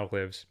she now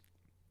lives.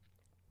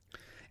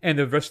 And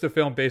the rest of the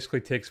film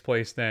basically takes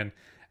place then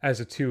as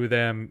the two of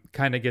them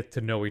kind of get to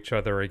know each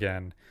other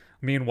again.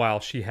 Meanwhile,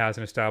 she has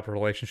an established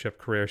relationship,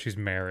 career. She's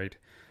married.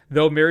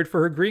 Though married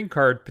for her green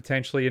card,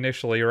 potentially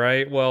initially,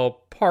 right?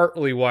 Well,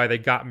 partly why they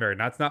got married.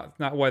 That's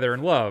not why they're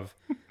in love,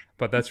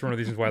 but that's one of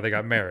the reasons why they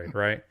got married,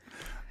 right?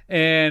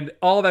 And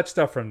all that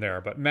stuff from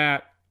there. But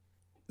Matt,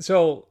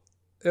 so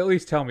at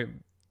least tell me,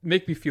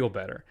 make me feel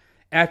better.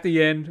 At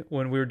the end,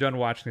 when we were done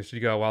watching this, did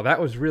you go, wow, that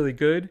was really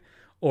good?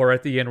 Or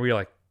at the end, were you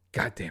like,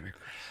 God damn it?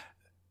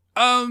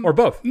 Or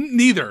both?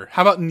 Neither.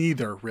 How about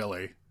neither,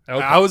 really?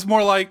 Okay. I was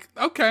more like,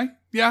 okay,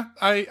 yeah,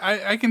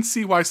 I can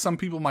see why some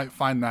people might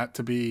find that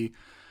to be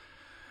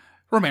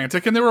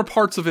romantic. And there were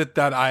parts of it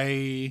that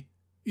I,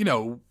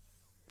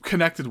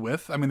 connected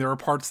with. I mean, there were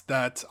parts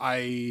that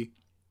I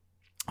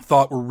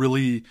thought were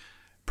really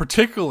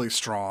particularly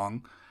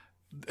strong,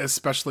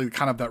 especially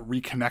kind of that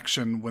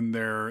reconnection when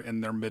they're in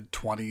their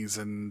mid-20s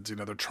and,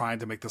 they're trying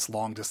to make this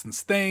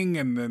long-distance thing,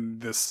 and then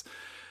this,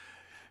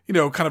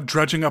 kind of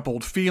dredging up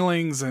old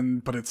feelings,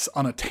 but it's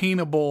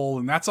unattainable,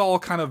 and that's all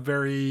kind of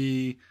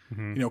very,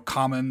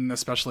 common,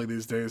 especially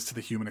these days, to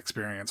the human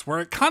experience. Where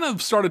it kind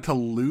of started to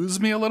lose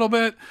me a little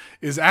bit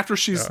is after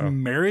she's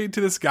married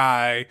to this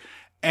guy,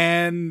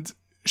 and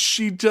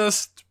she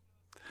just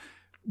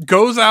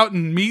goes out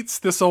and meets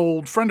this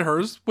old friend of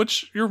hers,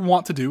 which you're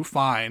wont to do,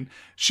 fine.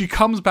 She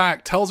comes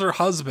back, tells her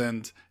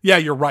husband, yeah,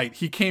 you're right,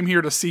 he came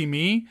here to see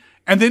me.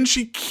 And then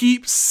she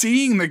keeps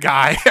seeing the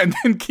guy and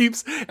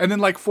then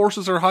like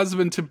forces her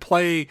husband to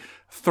play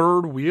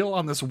third wheel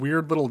on this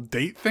weird little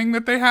date thing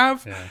that they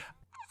have. Yeah.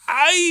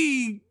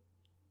 I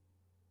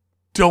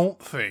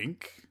don't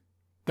think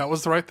that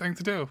was the right thing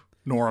to do,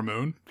 Nora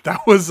Moon.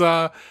 That was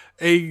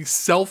a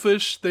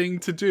selfish thing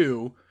to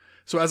do.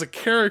 So as a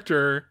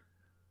character,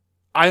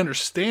 I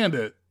understand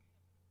it,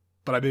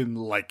 but I didn't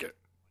like it.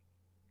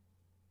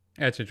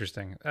 That's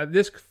interesting.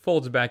 This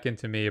folds back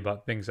into me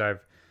about things I've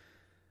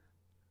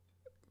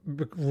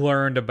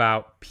learned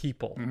about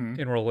people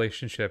in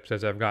relationships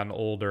as I've gotten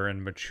older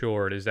and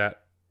matured, is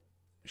that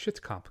shit's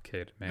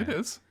complicated, man. It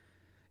is.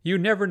 You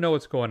never know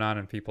what's going on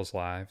in people's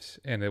lives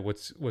and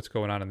what's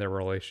going on in their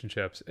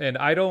relationships. And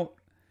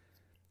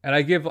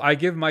I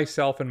give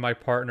myself and my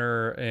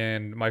partner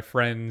and my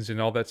friends and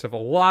all that stuff a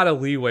lot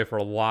of leeway for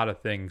a lot of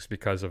things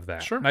because of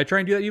that. Sure. And I try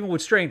and do that even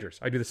with strangers.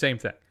 I do the same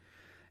thing.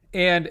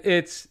 And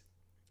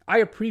I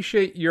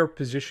appreciate your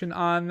position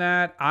on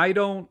that. I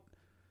don't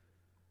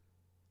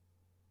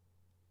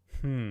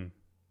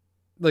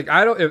like,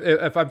 I don't,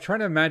 if I'm trying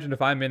to imagine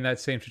if I'm in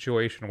that same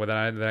situation where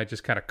then I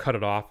just kind of cut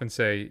it off and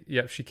say,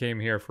 yep, she came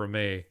here for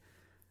me.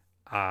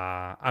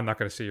 I'm not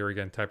going to see her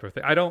again type of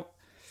thing.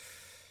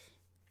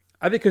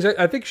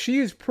 I think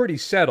she's pretty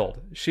settled.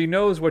 She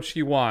knows what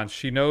she wants.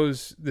 She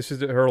knows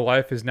her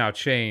life has now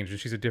changed and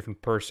she's a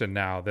different person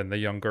now than the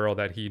young girl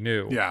that he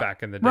knew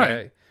back in the day.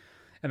 Right.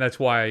 And that's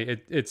why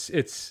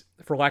it's,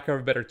 for lack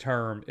of a better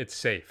term, it's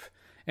safe.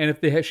 And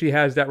if she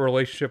has that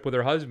relationship with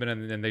her husband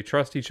and they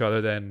trust each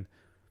other, then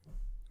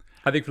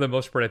I think for the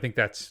most part, I think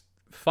that's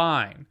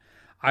fine.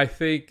 I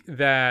think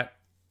that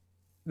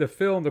the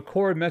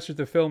core message of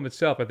the film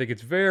itself, I think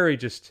it's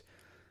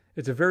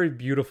a very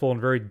beautiful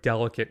and very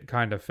delicate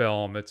kind of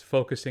film. It's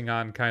focusing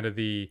on kind of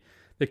the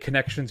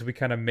connections we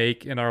kind of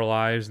make in our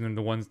lives and then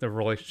the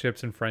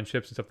relationships and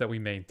friendships and stuff that we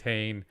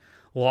maintain.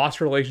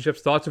 Lost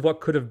relationships, thoughts of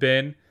what could have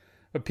been.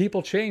 But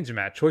people change,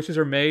 Matt. Choices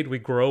are made. We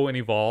grow and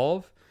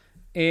evolve.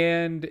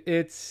 And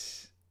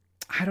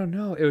I don't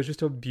know. It was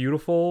just a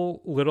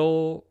beautiful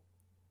little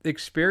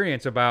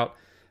experience about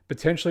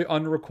potentially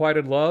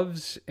unrequited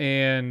loves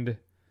and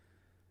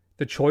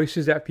the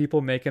choices that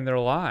people make in their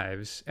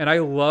lives. And I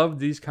love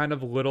these kind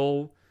of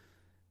little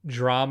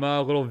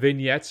drama, little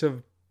vignettes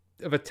of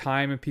a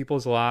time in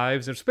people's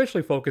lives, and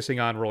especially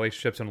focusing on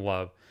relationships and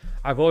love.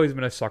 I've always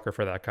been a sucker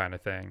for that kind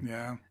of thing.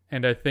 Yeah.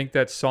 And I think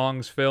that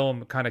Song's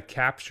film kind of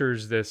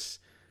captures this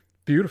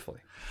beautifully.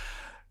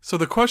 So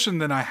the question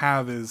then I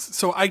have is,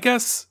 so I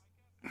guess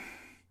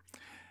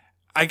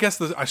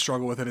I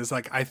struggle with it is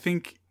like, I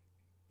think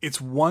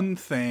it's one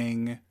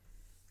thing,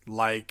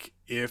 like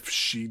if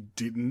she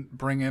didn't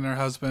bring in her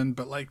husband,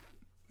 but like,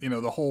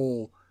 the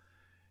whole,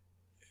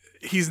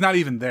 he's not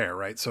even there.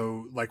 Right.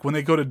 So like when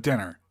they go to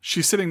dinner,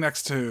 she's sitting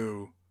next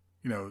to,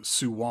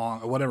 Sue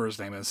Wong or whatever his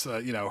name is,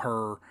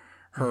 her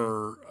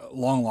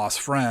long lost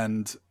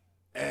friend.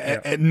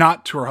 And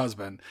not to her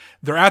husband.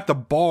 They're at the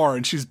bar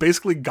and she's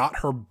basically got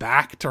her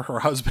back to her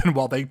husband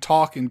while they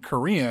talk in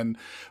Korean,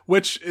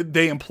 which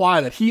they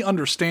imply that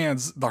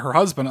her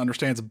husband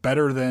understands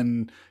better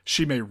than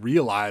she may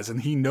realize,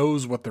 and he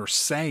knows what they're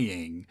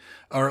saying,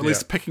 or at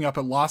least picking up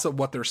a lot of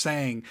what they're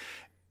saying.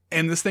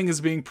 And this thing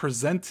is being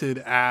presented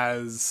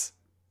as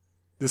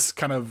this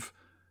kind of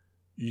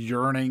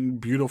yearning,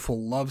 beautiful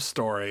love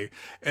story.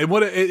 And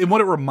what it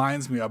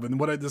reminds me of, and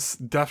what it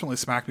just definitely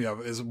smacked me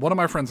of, is one of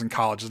my friends in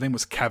college, his name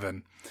was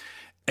Kevin,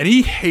 and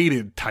he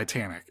hated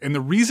Titanic. And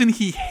the reason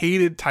he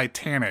hated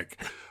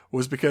Titanic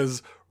was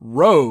because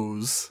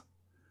Rose,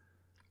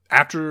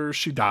 after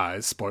she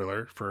dies,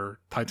 spoiler for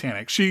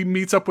Titanic, she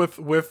meets up with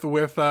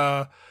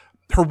her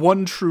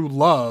one true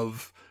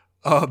love,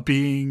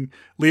 being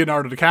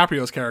Leonardo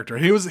DiCaprio's character.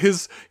 And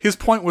his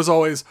point was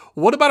always,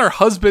 what about her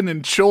husband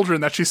and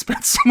children that she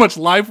spent so much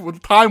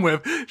time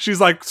with? She's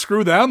like,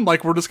 screw them.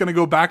 Like, we're just going to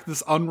go back to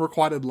this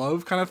unrequited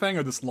love kind of thing,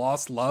 or this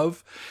lost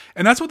love.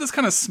 And that's what this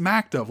kind of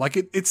smacked of. Like,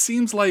 it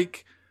seems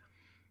like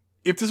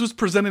if this was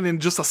presented in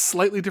just a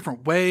slightly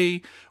different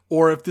way,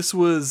 or if this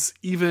was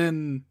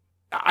even,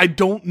 I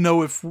don't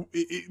know if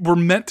we're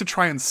meant to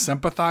try and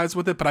sympathize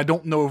with it, but I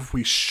don't know if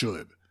we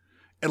should.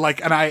 And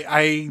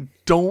I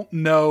don't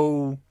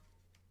know.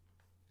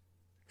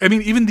 I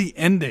mean, even the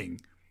ending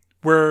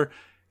where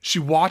she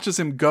watches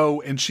him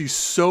go and she's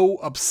so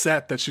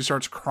upset that she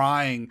starts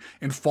crying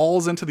and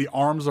falls into the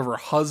arms of her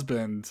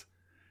husband,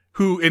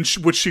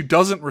 which she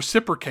doesn't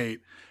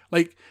reciprocate.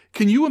 Like,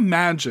 can you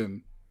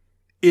imagine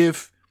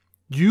if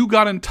you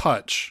got in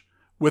touch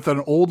with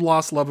an old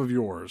lost love of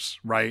yours,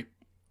 right?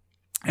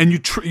 And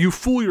you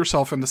fool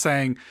yourself into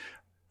saying,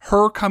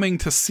 her coming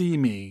to see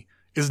me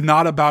is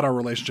not about our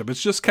relationship.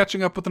 It's just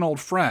catching up with an old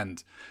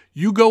friend.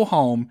 You go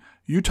home,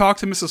 you talk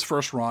to Mrs.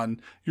 First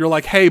Run, you're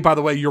like, hey, by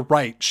the way, you're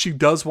right. She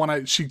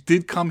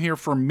did come here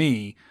for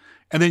me.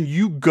 And then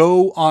you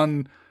go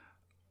on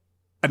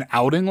an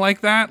outing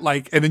like that,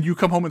 like, and then you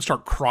come home and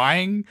start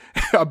crying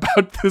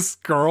about this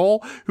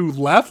girl who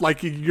left,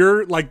 like,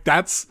 you're like,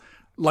 that's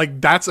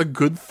a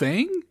good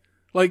thing.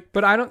 Like,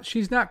 but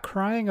she's not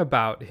crying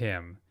about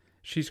him.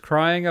 She's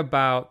crying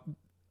about,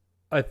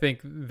 I think,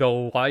 the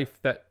life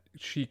that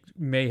she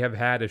may have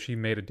had if she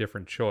made a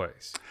different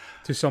choice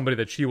to somebody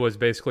that she was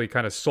basically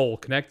kind of soul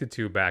connected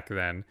to back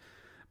then.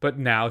 But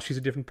now she's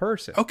a different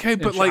person. Okay,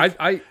 but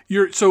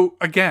you're, so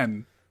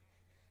again,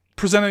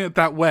 presenting it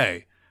that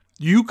way,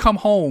 you come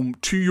home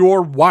to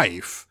your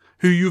wife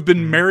who you've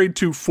been married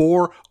to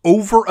for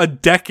over a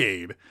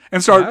decade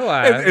and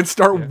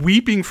start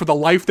weeping for the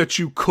life that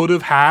you could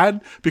have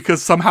had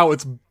because somehow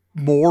it's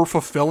more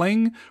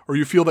fulfilling, or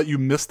you feel that you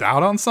missed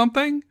out on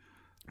something.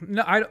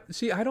 No, I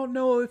don't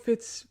know if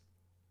it's.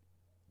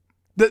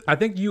 I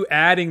think you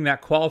adding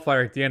that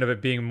qualifier at the end of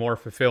it being more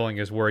fulfilling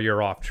is where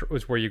you're off.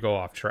 Is where you go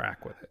off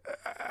track with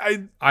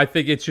it. I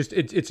think it's just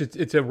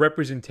it's a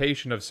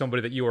representation of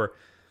somebody that you are,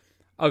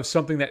 of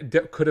something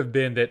that could have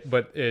been that,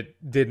 but it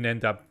didn't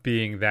end up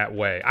being that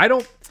way. I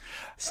don't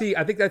see.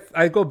 I think that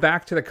I go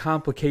back to the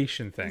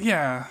complication thing.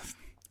 Yeah,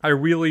 I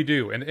really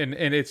do, and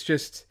it's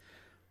just.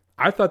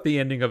 I thought the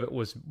ending of it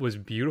was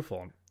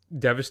beautiful,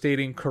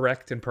 devastating,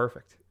 correct, and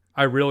perfect.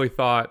 I really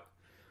thought,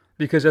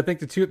 because I think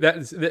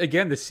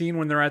the scene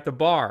when they're at the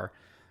bar,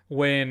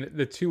 when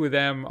the two of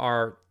them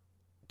are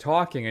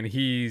talking and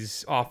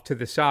he's off to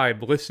the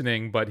side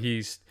listening, but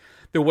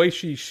the way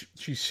she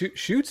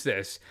shoots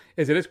this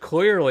is that it's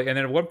clearly, and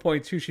then at one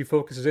point too, she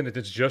focuses in that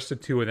it's just the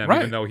two of them,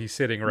 even though he's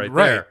sitting right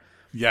there.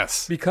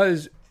 Yes.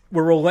 Because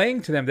we're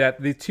relaying to them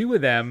that the two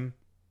of them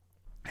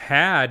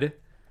had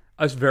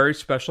a very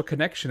special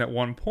connection at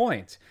one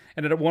point.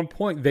 And at one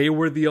point, they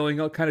were the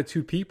only kind of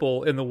two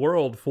people in the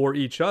world for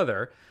each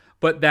other.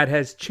 But that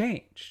has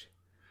changed.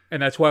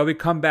 And that's why we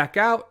come back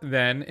out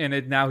then,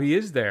 and now he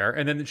is there.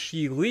 And then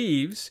she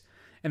leaves,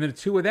 and then the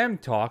two of them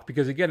talk.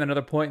 Because again,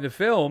 another point in the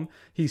film,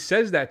 he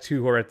says that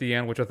to her at the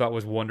end, which I thought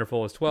was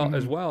wonderful as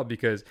well.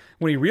 Because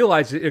when he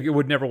realized it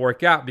would never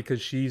work out,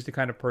 because she's the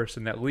kind of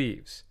person that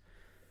leaves.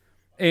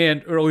 Or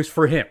at least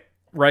for him,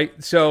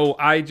 right? So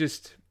I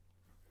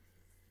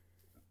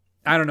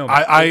don't know.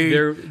 I'm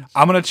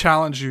going to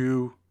challenge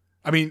you.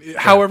 I mean,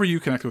 however you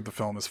connect with the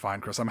film is fine,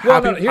 Chris. I'm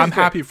happy. I'm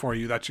happy for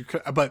you that you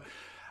could. But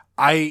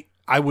I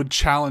would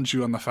challenge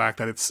you on the fact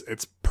that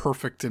it's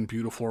perfect and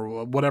beautiful,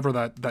 or whatever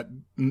that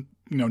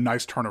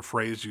nice turn of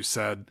phrase you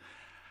said.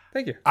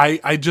 Thank you.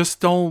 I just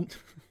don't.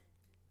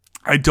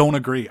 I don't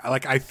agree.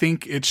 I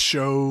think it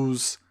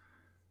shows.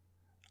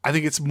 I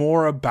think it's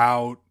more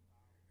about,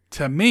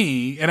 to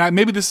me, and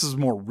maybe this is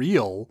more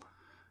real,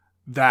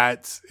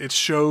 that it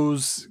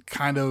shows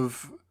kind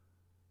of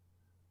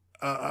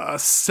a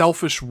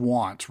selfish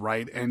want,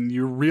 right? And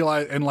you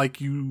realize, and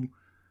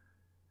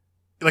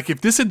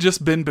if this had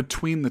just been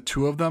between the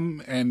two of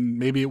them, and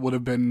maybe it would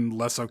have been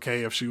less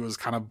okay if she was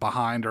kind of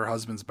behind her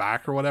husband's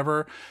back or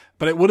whatever,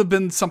 but it would have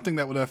been something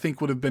that I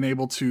think would have been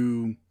able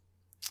to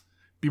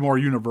be more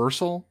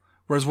universal.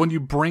 Whereas when you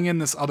bring in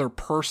this other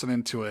person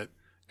into it,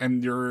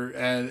 and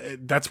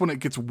that's when it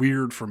gets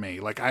weird for me.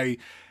 I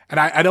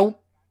don't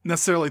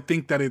necessarily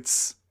think that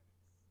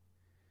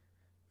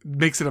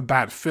makes it a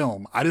bad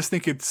film. I just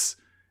think it's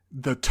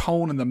the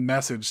tone and the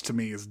message to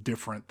me is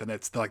different than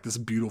it's like this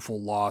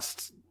beautiful,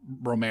 lost,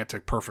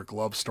 romantic, perfect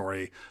love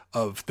story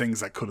of things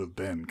that could have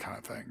been kind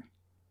of thing.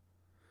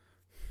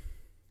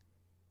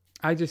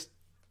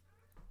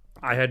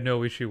 I had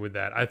no issue with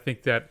that. I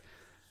think that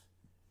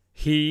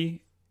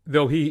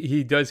though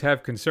he does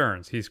have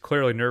concerns, he's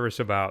clearly nervous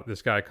about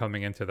this guy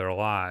coming into their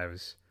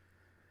lives.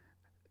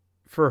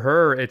 For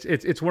her,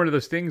 it's one of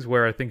those things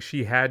where I think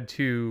she had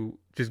to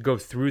just go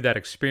through that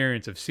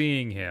experience of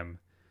seeing him,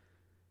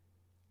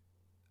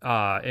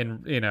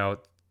 and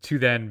to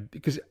then,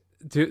 because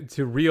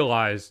to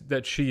realize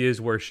that she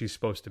is where she's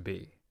supposed to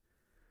be.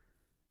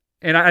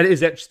 And does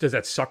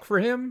that suck for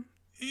him?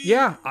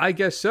 Yeah, I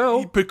guess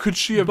so. But could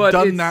she have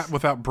done that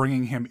without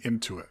bringing him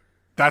into it?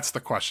 That's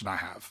the question I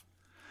have.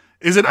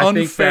 Is it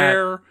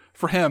unfair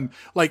for him?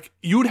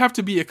 You would have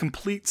to be a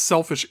complete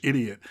selfish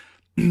idiot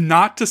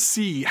not to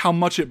see how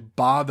much it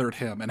bothered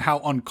him and how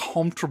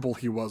uncomfortable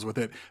he was with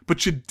it,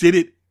 but you did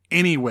it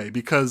anyway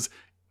because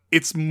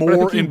it's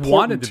more important to you. He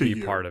wanted to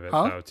be part of it,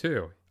 though,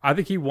 too. I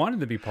think he wanted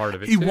to be part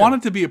of it, He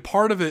wanted to be a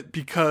part of it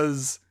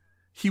because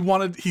he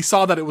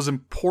saw that it was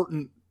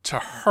important to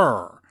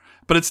her,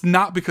 but it's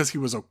not because he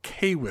was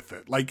okay with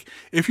it.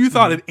 If you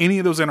thought at any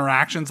of those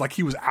interactions,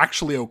 he was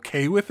actually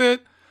okay with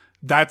it,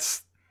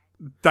 that's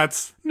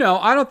no,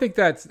 I don't think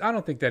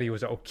that he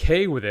was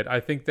okay with it.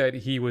 I think that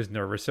he was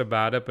nervous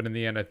about it, but in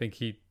the end I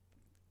think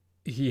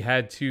he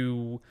had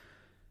to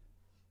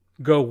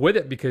go with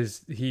it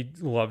because he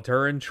loved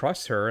her and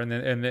trusts her, and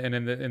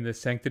in the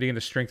sanctity and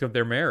the strength of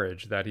their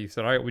marriage, that he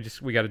said, all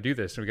right, we got to do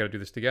this, and we got to do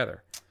this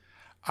together.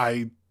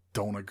 I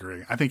don't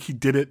agree. I think he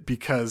did it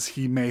because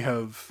he may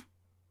have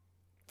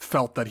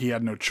felt that he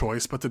had no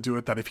choice but to do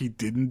it, that if he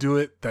didn't do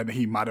it, then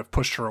he might have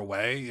pushed her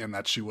away and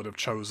that she would have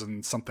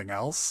chosen something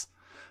else.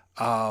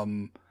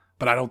 But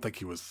but I don't think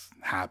he was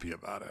happy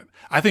about it.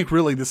 I think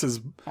really this is.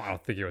 I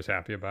don't think he was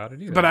happy about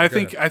it either. But I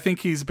think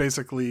he's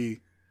basically.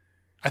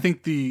 I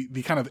think the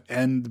kind of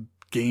end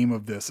game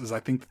of this is I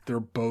think that they're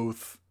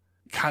both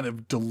kind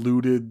of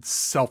deluded,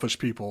 selfish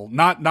people.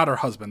 Not her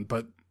husband,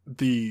 but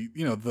the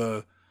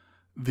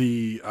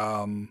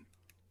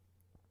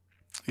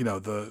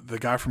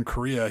guy from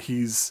Korea.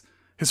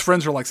 His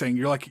friends are like saying,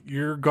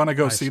 you're gonna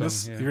go see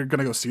this. Yeah. You're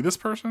gonna go see this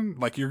person.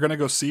 Like you're gonna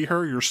go see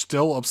her. You're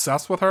still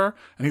obsessed with her.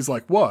 And he's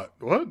like, what?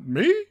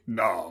 Me?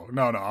 No.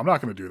 I'm not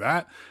gonna do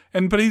that.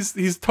 But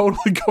he's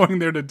totally going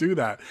there to do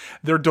that.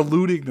 They're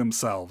deluding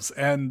themselves.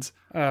 And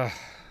I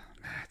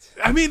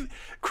mean,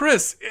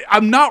 Chris,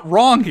 I'm not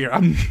wrong here.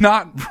 I'm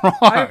not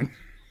wrong.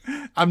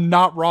 I'm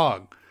not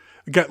wrong.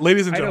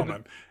 Ladies and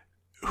gentlemen,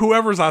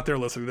 whoever's out there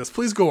listening to this,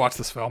 please go watch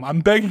this film.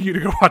 I'm begging you to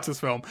go watch this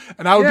film.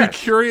 And I would be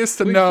curious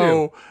to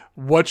know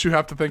what you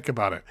have to think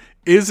about it.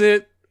 Is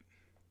it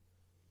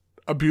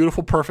a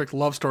beautiful, perfect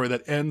love story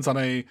that ends on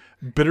a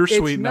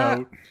bittersweet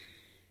note?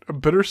 A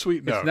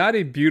bittersweet note. It's not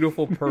a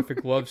beautiful,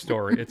 perfect love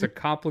story. It's a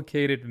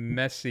complicated,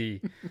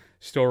 messy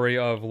story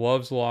of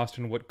love's lost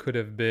and what could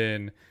have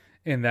been,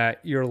 in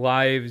that our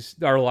lives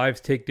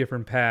take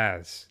different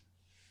paths.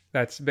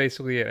 That's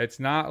basically it. It's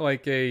not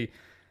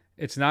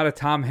a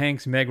Tom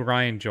Hanks, Meg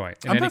Ryan joint.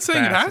 I'm not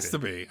saying it has to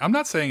be. I'm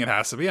not saying it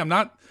has to be. I'm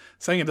not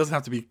saying it doesn't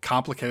have to be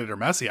complicated or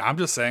messy. I'm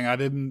just saying I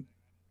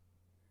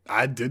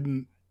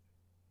didn't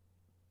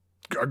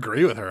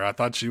agree with her. I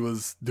thought she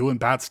was doing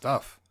bad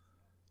stuff.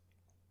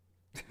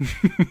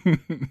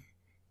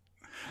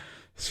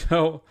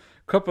 So,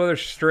 a couple other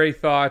stray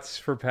thoughts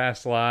for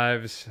past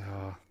lives.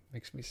 Oh,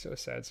 makes me so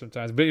sad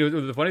sometimes. But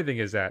the funny thing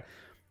is that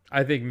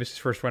I think Mrs.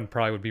 First Run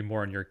probably would be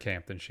more in your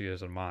camp than she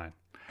is in mine.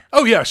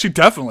 Oh yeah, she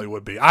definitely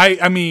would be.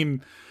 I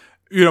mean,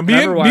 me and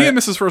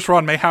Mrs. First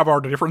Run may have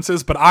our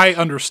differences, but I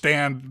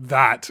understand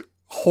that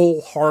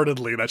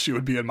wholeheartedly that she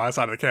would be in my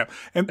side of the camp.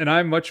 And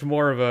I'm much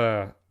more of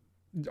a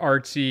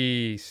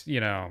artsy,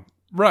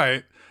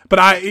 right. But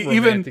I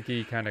even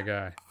romantic-y kind of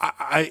guy.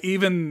 I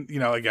even,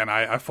 again,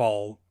 I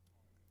fall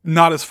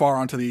not as far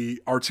onto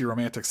the artsy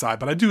romantic side,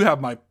 but I do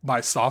have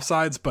my soft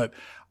sides. But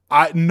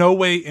no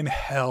way in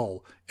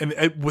hell, and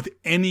with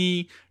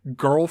any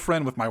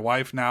girlfriend, with my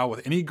wife now,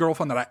 with any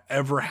girlfriend that I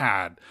ever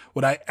had,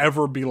 would I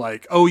ever be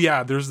like, oh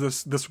yeah, there's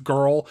this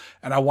girl,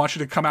 and I want you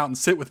to come out and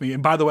sit with me.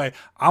 And by the way,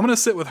 I'm going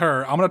to sit with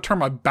her. I'm going to turn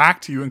my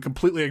back to you and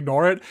completely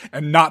ignore it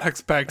and not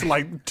expect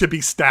to be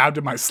stabbed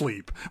in my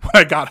sleep when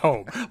I got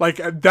home. Like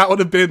that would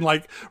have been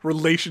like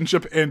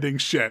relationship ending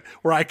shit,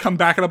 where I come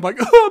back and I'm like,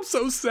 oh, I'm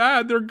so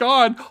sad. They're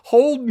gone.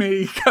 Hold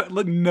me.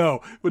 No,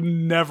 it would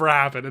never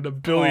happen in a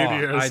billion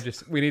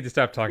years. We need to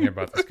stop talking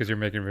about this because you're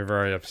making me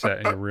very upset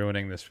and you're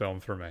ruining this film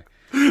for me.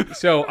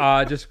 So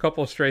just a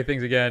couple of stray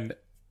things again.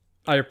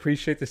 I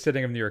appreciate the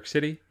setting of New York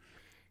City.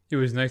 It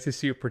was nice to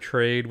see it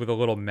portrayed with a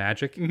little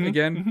magic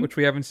again, which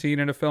we haven't seen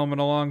in a film in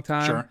a long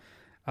time. Sure.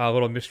 A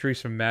little mystery,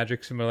 some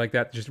magic, something like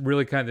that. Just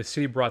really kind of the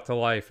city brought to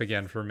life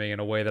again for me in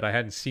a way that I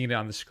hadn't seen it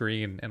on the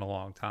screen in a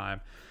long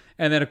time.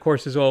 And then, of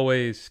course, as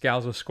always,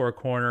 Scalzo Score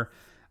Corner.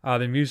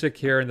 The music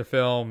here in the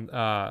film,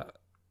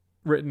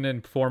 written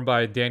and performed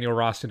by Daniel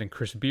Roston and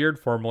Chris Beard,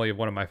 formerly of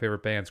one of my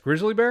favorite bands,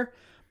 Grizzly Bear.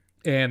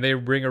 And they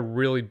bring a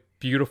really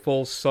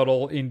beautiful,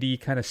 subtle, indie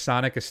kind of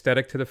sonic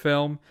aesthetic to the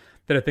film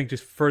that I think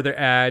just further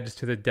adds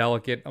to the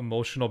delicate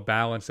emotional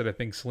balance that I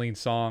think Celine's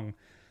song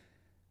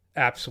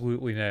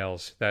absolutely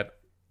nails, that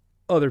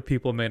other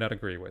people may not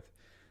agree with.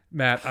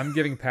 Matt, I'm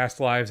giving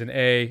Past Lives an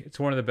A. It's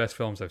one of the best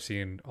films I've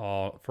seen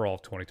for all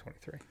of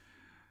 2023.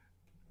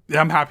 Yeah,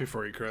 I'm happy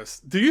for you,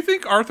 Chris. Do you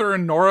think Arthur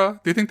and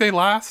Nora, do you think they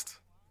last?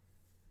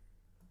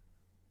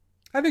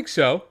 I think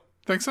so.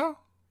 Think so?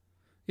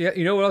 Yeah,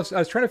 you know what else? I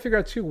was trying to figure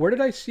out, too, where did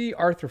I see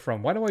Arthur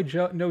from? Why do I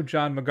know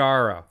John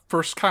Magara?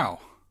 First Cow.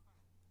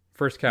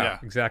 Yeah.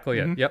 Exactly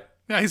it. Yep.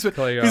 Yeah, he's that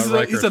guy.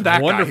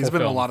 He's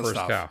been in a lot of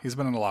stuff. Cow. He's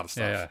been in a lot of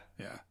stuff.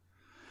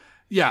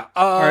 Yeah.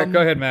 All right,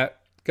 go ahead, Matt.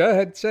 Go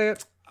ahead, say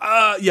it.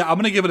 Yeah, I'm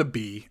going to give it a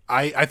B.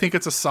 I think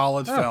it's a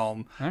solid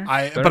film.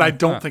 Right. But I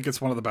don't think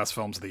it's one of the best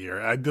films of the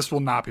year. This will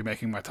not be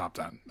making my top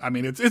 10. I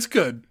mean, it's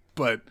good,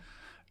 but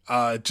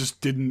it just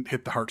didn't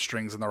hit the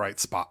heartstrings in the right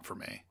spot for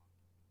me.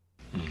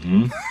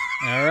 Mm-hmm.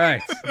 All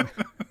right.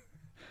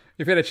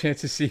 You've had a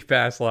chance to see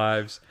Past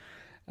Lives.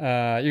 You're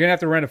going to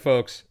have to rent it,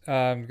 folks.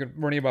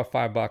 Running about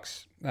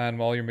 $5 on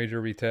all your major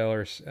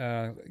retailers.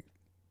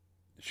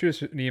 Shoot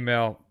us an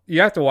email. You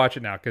have to watch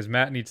it now because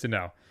Matt needs to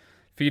know.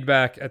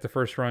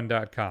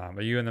 Feedback@thefirstrun.com.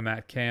 Are you in the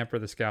Matt camp or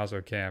the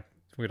Scalzo camp?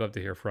 We'd love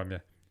to hear from you.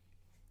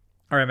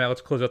 All right, Matt,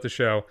 let's close out the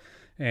show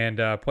and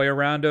play a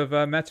round of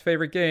Matt's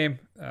favorite game.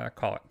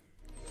 Call it.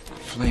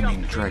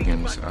 Flaming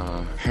Dragons,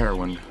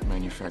 heroin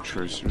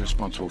manufacturers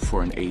responsible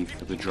for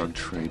 1/8 of the drug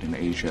trade in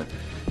Asia.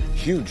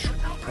 Huge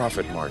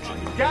profit margin.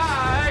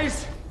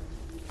 Guys!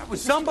 Would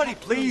somebody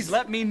please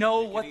let me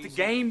know what the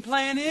game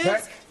plan is?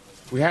 Tech,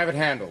 we have it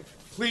handled.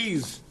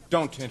 Please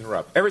don't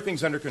interrupt.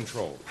 Everything's under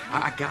control.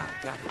 I got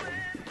it.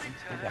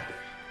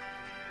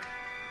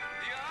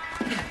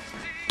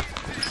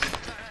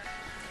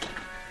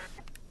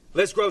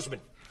 Les Grossman.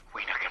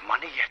 We not get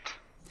money yet.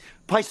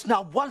 price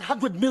now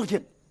 100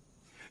 million.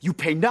 You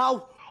pay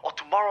now, or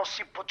tomorrow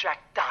Simple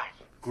Jack die.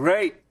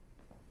 Great.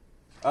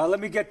 Let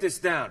me get this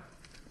down.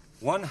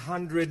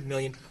 100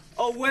 million.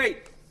 Oh,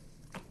 wait.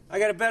 I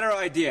got a better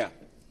idea.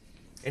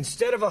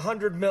 Instead of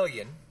 100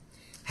 million,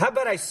 how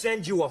about I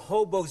send you a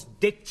hobo's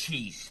dick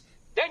cheese?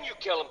 Then you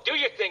kill him. Do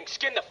your thing.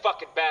 Skin the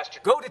fucking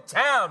bastard. Go to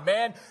town,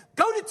 man.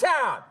 Go to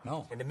town.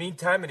 No. In the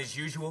meantime, and as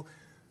usual,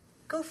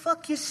 go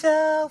fuck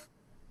yourself.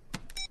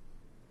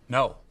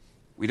 No.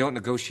 We don't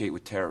negotiate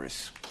with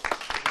terrorists.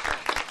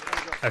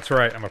 That's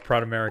right. I'm a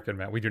proud American,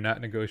 Matt. We do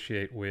not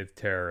negotiate with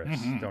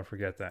terrorists. Mm-hmm. Don't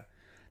forget that.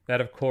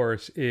 That, of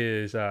course,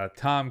 is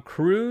Tom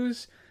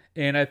Cruise.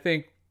 And I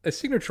think a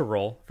signature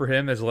role for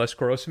him as Les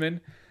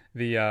Grossman,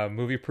 the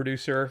movie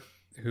producer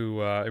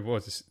who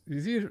runs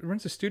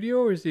the studio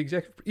or is the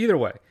executive? Either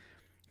way,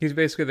 he's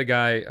basically the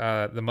guy,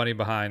 the money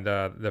behind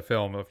the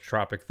film of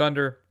Tropic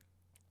Thunder.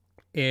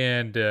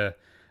 And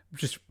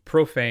just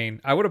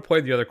profane. I would have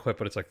played the other clip,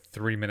 but it's like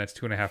 3 minutes,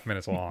 2.5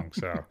 minutes long.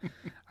 So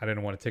I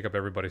didn't want to take up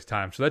everybody's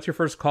time. So that's your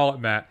first call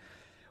at Matt.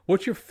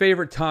 What's your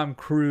favorite Tom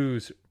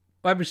Cruise?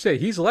 I would say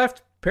he's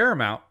left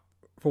Paramount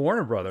for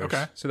Warner Brothers.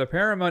 Okay. So the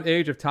Paramount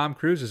age of Tom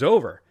Cruise is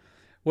over.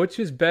 What's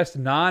his best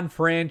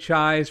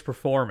non-franchise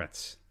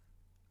performance?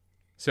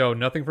 So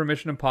nothing from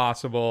Mission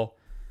Impossible.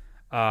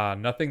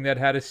 Nothing that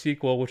had a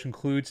sequel, which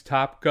includes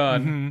Top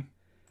Gun. Mm-hmm.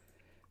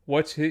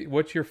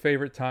 What's your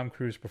favorite Tom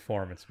Cruise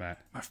performance, Matt?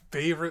 My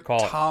favorite Call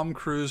Tom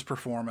Cruise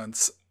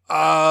performance.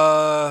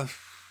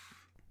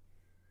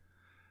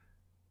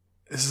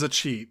 This is a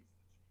cheat,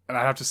 and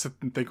I have to sit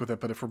and think with it.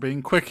 But if we're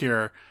being quick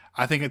here,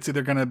 I think it's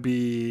either going to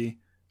be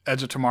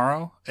Edge of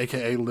Tomorrow,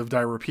 aka Live, Die,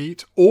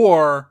 Repeat,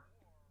 or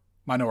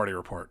Minority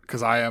Report,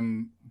 because I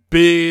am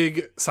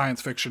big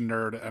science fiction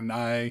nerd, and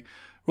I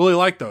really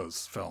like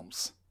those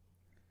films.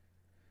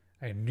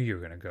 I knew you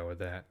were going to go with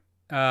that.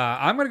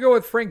 I'm going to go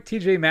with Frank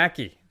T.J.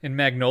 Mackey in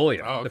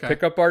Magnolia, Oh, okay. the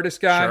pickup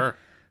artist guy Sure.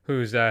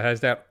 who's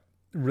has that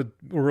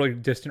really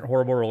distant,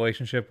 horrible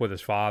relationship with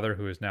his father,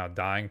 who is now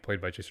dying,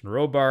 played by Jason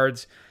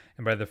Robards.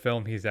 And by the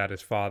film, he's at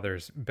his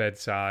father's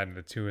bedside, and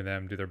the two of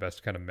them do their best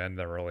to kind of mend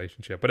their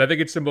relationship. But I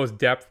think it's the most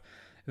depth,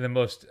 the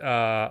most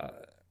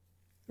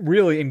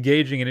really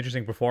engaging and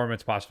interesting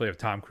performance possibly of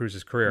Tom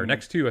Cruise's career.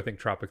 Next to, I think,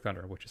 Tropic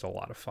Thunder, which is a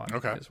lot of fun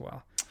as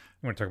well. I'm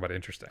going to talk about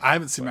interesting. I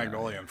haven't seen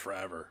Magnolia in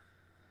forever.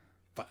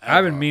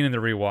 I've been meaning to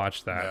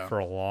rewatch that for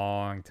a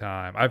long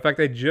time. In fact,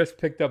 I just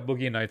picked up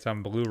Boogie Nights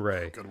on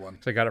Blu-ray. Good one.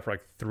 So I got it for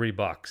like $3.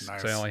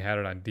 Nice. So I only had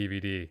it on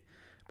DVD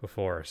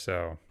before.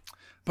 So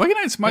Boogie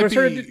Nights might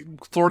be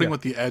flirting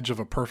with the edge of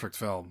a perfect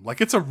film.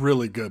 Like, it's a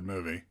really good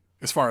movie.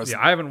 As far as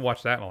I haven't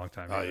watched that in a long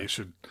time. You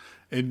should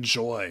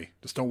enjoy.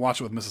 Just don't watch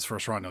it with Mrs.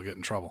 First Run. You'll get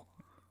in trouble.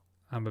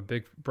 I'm a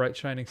big, bright,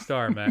 shining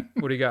star, Matt.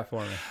 What do you got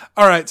for me?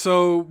 All right.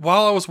 So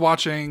while I was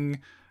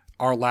watching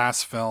our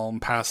last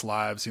film, Past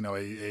Lives,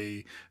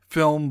 a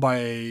film by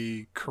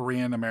a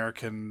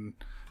Korean-American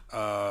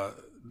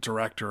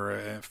director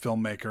and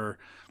filmmaker,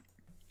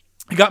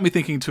 it got me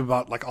thinking too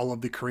about like all of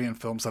the Korean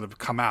films that have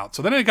come out.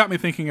 So then it got me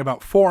thinking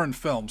about foreign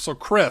films. So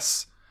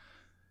Chris,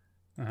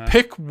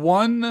 pick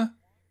one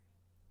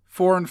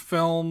foreign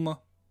film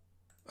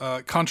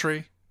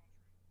country,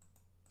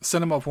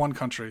 cinema of one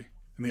country,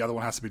 and the other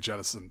one has to be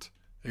jettisoned.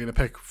 You're going to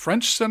pick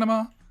French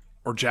cinema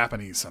or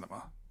Japanese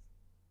cinema?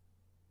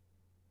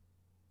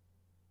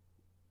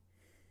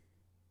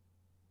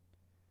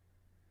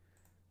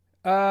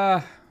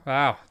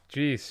 Wow.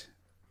 Jeez.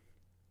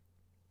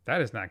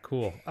 That is not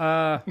cool.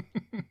 Not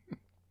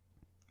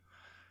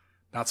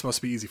supposed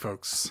to be easy,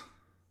 folks.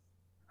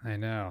 I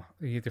know.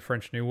 You get the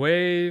French New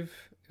Wave.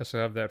 You also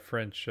have that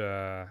French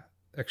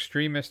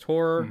extremist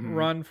horror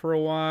run for a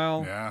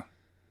while. Yeah.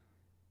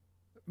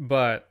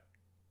 But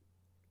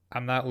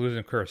I'm not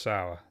losing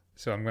Kurosawa,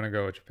 so I'm going to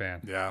go with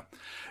Japan. Yeah.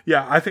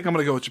 Yeah, I think I'm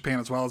going to go with Japan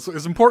as well.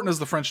 As important as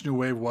the French New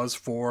Wave was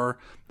for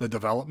the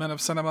development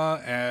of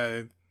cinema,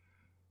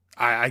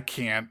 I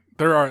can't.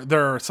 There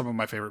are some of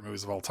my favorite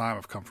movies of all time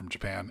have come from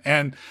Japan.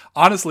 And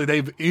honestly,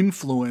 they've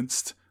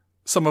influenced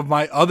some of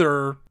my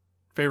other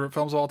favorite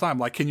films of all time.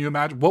 Like, can you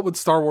imagine what would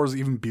Star Wars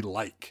even be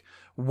like?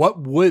 What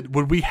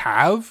would we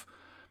have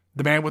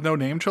the Man with No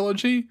Name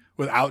trilogy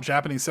without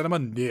Japanese cinema?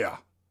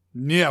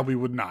 Yeah, we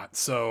would not.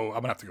 So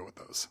I'm gonna have to go with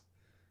those.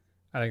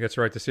 I think that's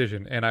the right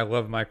decision. And I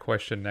love my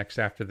question next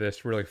after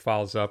this really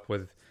follows up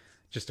with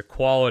just the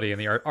quality and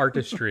the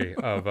artistry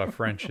of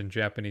French and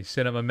Japanese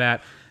cinema.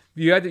 Matt,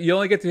 you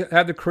only get to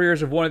have the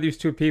careers of one of these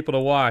two people to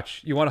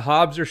watch. You want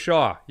Hobbs or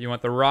Shaw? You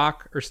want The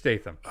Rock or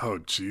Statham? Oh,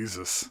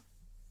 Jesus.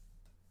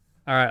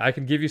 All right, I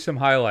can give you some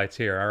highlights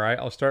here, all right?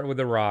 I'll start with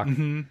The Rock.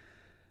 Mm-hmm.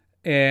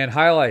 And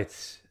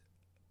highlights.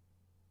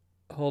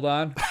 Hold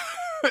on.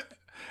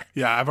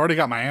 Yeah, I've already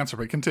got my answer,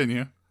 but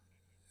continue.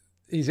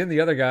 He's in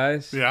the other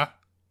guys. Yeah.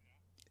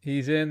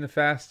 He's in the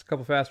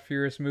couple Fast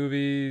Furious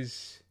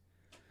movies.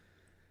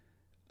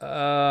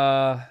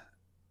 Hold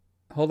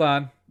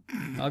on.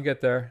 I'll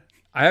get there.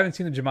 I haven't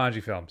seen the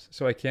Jumanji films,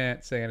 so I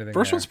can't say anything.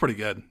 First there. one's pretty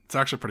good. It's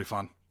actually pretty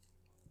fun.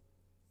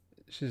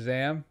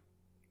 Shazam.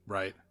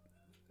 Right.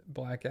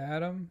 Black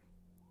Adam.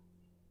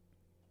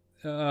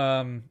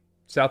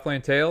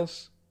 Southland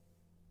Tales,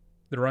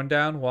 The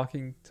Rundown,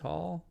 Walking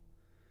Tall,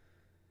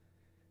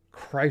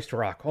 Christ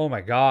Rock. Oh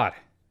my God.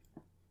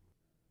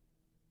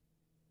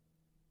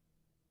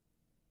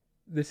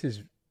 I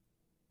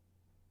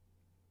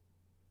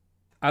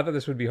thought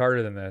this would be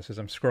harder than this as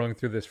I'm scrolling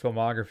through this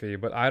filmography,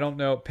 but I don't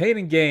know. Pain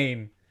and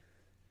Gain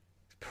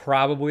is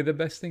probably the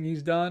best thing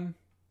he's done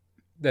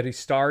that he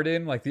starred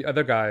in. Like The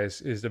Other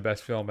Guys is the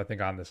best film, I think,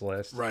 on this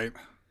list. Right.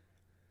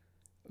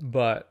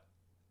 But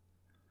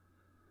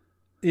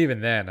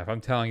even then, if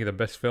I'm telling you the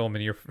best film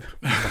in your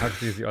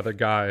filmography is The Other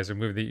Guys, a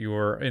movie that you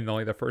were in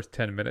only the first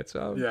 10 minutes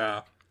of.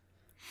 Yeah.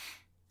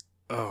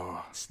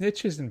 Oh.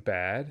 Snitch isn't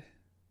bad.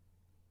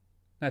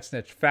 Not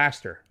Snitch.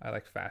 Faster. I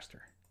like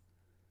Faster.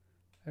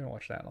 I haven't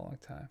watched that in a long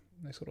time.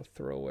 Nice little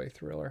throwaway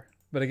thriller.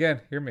 But again,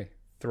 hear me.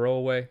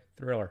 Throwaway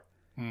thriller.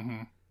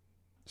 Mm-hmm.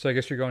 So I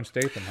guess you're going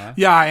Statham, huh?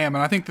 Yeah, I am.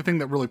 And I think the thing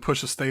that really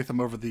pushes Statham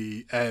over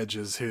the edge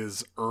is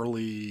his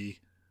early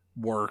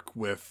work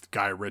with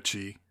Guy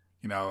Ritchie.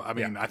 You know, I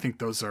mean, I think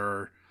those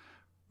are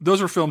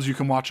films you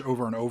can watch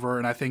over and over.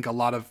 And I think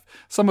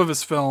some of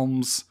his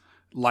films,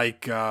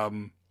 like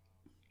The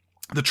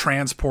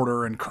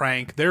Transporter and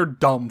Crank, they're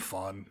dumb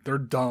fun. They're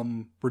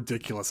dumb,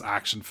 ridiculous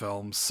action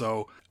films.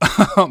 So,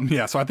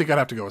 so I think I'd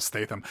have to go with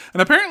Statham.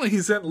 And apparently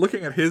he's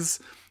looking at his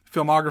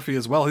filmography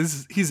as well.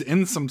 He's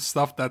in some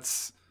stuff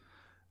that's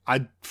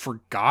I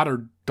forgot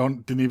or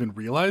didn't even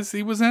realize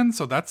he was in.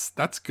 So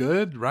that's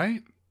good,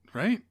 right?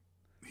 Right?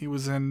 He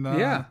was in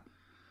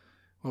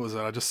what was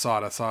it? I just saw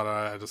it.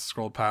 I just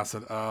scrolled past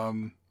it.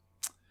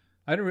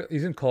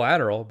 He's in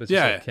Collateral, but it's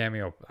just like a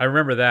cameo. I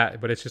remember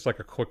that, but it's just like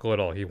a quick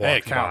little. He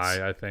walked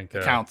by. I think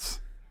it counts.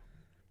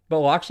 But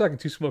Lock, Stock, and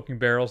Two Smoking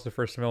Barrels, the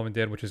first film he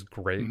did, which is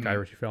great. Mm-hmm. Guy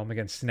Ritchie film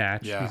again.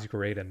 Snatch. Yeah. He's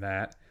great in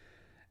that.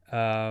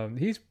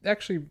 He's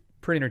actually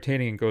pretty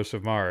entertaining in Ghosts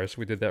of Mars.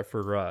 We did that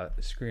for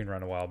Screen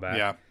Run a while back.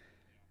 Yeah.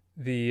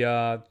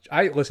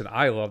 I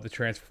love the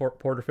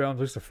Transporter films.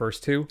 At least the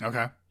first two.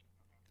 Okay.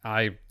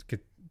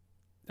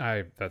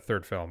 That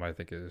third film I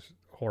think is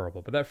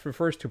horrible, but that for the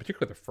first two,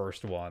 particularly the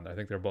first one, I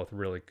think they're both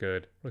really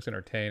good. Looks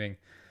entertaining.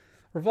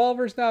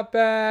 Revolver's not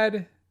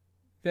bad.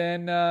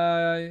 Then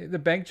The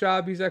Bank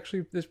Job,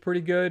 is pretty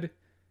good.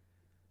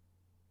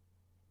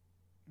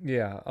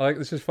 Yeah,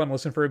 this is fun.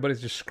 Listen for everybody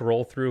to just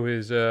scroll through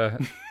his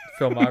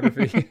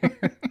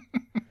filmography.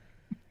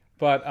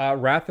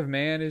 But Wrath of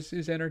Man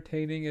is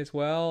entertaining as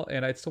well,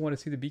 and I still want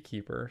to see The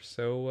Beekeeper.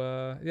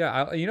 So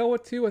you know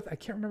what too? I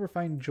can't remember if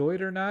I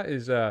enjoyed it or not.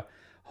 Is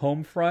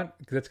Homefront,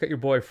 because that's got your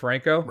boy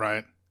Franco,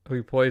 right?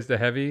 Who plays the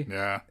heavy,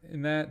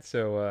 in that.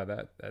 So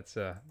that's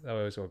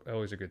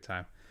always a good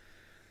time.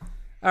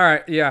 All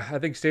right, yeah, I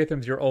think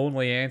Statham's your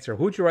only answer.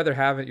 Who'd you rather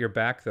have at your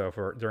back though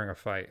during a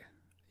fight?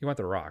 You want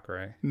The Rock,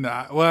 right?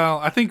 Nah, well,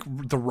 I think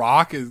The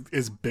Rock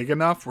is big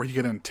enough where he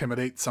can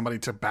intimidate somebody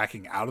to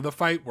backing out of the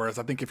fight. Whereas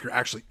I think if you're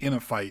actually in a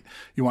fight,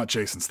 you want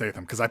Jason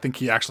Statham, because I think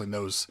he actually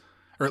knows,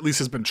 or at least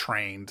has been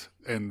trained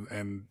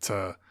in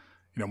to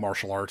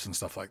martial arts and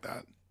stuff like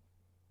that.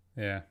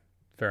 Yeah,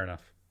 fair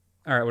enough.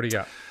 All right, what do you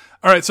got?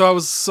 All right, so I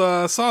was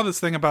saw this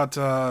thing about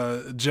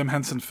Jim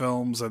Henson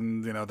Films,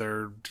 and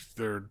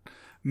they're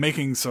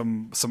making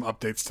some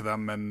updates to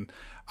them, and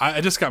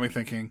it just got me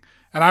thinking.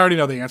 And I already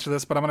know the answer to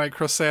this, but I'm gonna let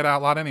Chris say it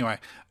out loud anyway.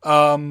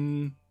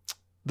 The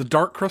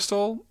Dark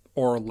Crystal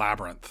or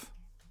Labyrinth?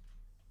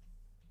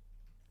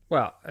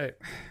 Well, come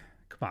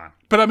on.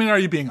 But I mean, are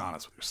you being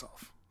honest with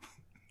yourself?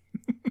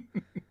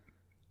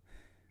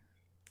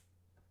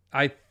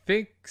 I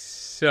think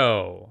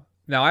so.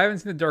 Now, I haven't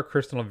seen The Dark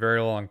Crystal in a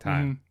very long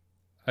time.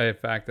 Mm-hmm. In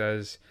fact,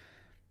 as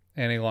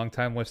any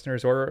longtime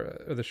listeners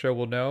or the show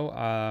will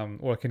know,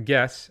 or can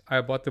guess,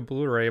 I bought the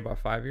Blu-ray about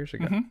 5 years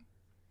ago. Mm-hmm.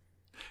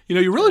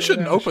 You really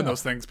shouldn't open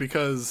those things,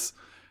 because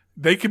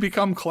they could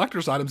become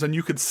collector's items and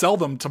you could sell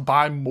them to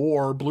buy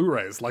more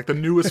Blu-rays, like the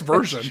newest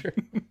version.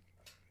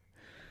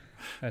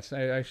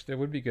 It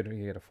would be good if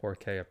you get a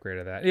 4K upgrade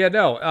of that. Yeah,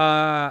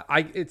 no,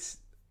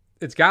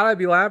 it's gotta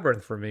be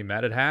Labyrinth for me,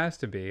 Matt. It has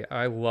to be.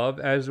 I love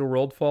As the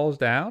World Falls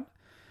Down.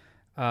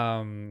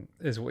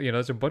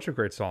 There's a bunch of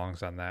great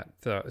songs on that.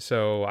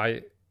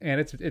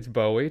 It's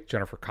Bowie,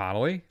 Jennifer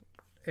Connelly.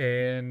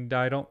 And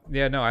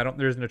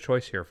there's no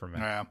choice here for me.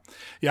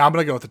 Yeah, I'm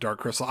going to go with The Dark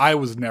Crystal. I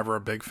was never a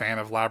big fan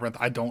of Labyrinth.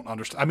 I don't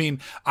understand. I mean,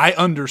 I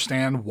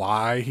understand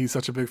why he's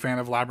such a big fan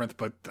of Labyrinth,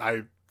 but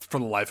for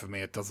the life of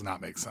me, it does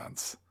not make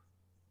sense.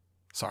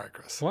 Sorry,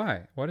 Chris.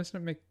 Why? Why doesn't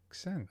it make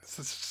sense?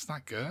 It's just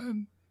not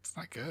good. It's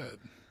not good.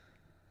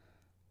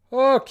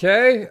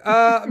 Okay,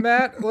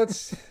 Matt,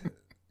 let's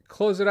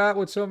close it out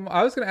with some.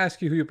 I was going to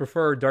ask you who you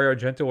prefer, Dario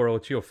Argento or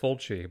Lucio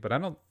Fulci, but I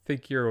don't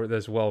think you're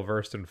as well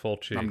versed in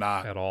Fulci. I'm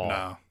not at all.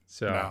 No.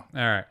 So, all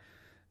right,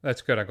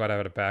 that's good. I'm glad I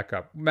had a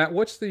backup. Matt,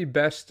 what's the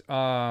best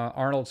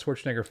Arnold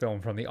Schwarzenegger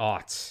film from the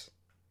aughts?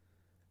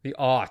 The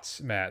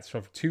aughts, Matt,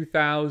 so from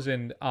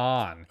 2000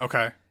 on.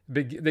 Okay.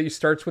 He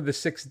starts with The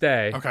Sixth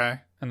Day. Okay.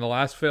 And the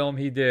last film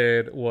he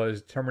did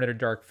was Terminator: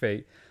 Dark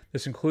Fate.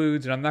 This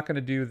includes, and I'm not going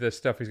to do the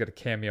stuff he's got a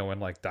cameo in,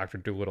 like Dr.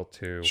 Dolittle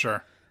 2.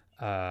 Sure.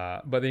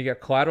 But then you got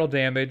Collateral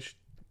Damage,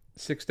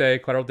 Sixth Day,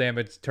 Collateral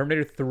Damage,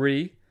 Terminator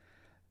 3,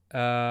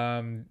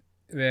 Then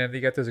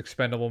you got those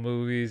Expendable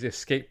movies,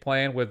 Escape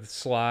Plan with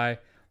Sly,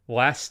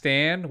 Last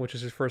Stand, which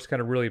is his first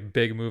kind of really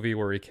big movie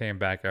where he came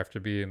back after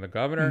being the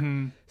governor.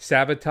 Mm-hmm.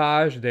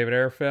 Sabotage, David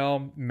Ayer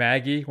film.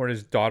 Maggie, where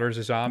his daughter's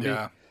a zombie.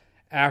 Yeah.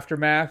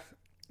 Aftermath,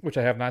 which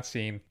I have not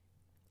seen.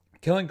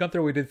 Killing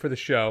Gunther we did for the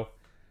show.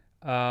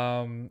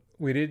 I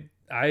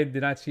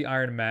did not see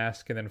Iron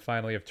Mask, and then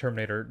finally of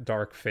Terminator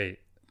Dark Fate.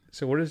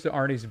 So what is the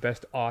Arnie's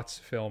best aughts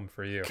film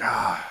for you?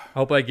 God. I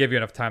hope I give you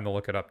enough time to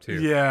look it up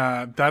too.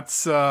 Yeah,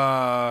 that's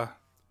a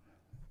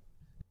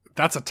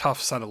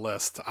tough set of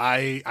lists.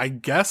 I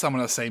guess I'm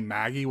going to say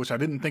Maggie, which I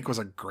didn't think was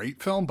a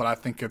great film, but I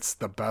think it's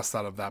the best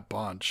out of that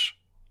bunch.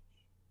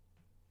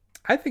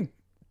 I think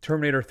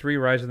Terminator 3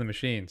 Rise of the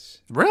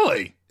Machines.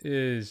 Really?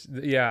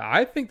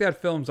 I think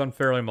that film's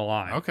unfairly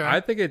maligned. Okay. I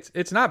think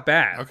it's not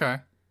bad. Okay.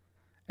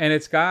 And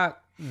it's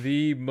got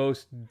the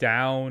most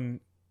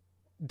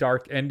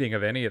dark ending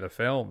of any of the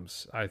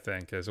films, I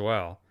think, as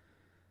well.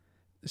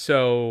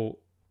 So,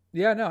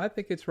 yeah, no, I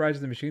think it's Rise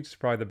of the Machines is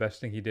probably the best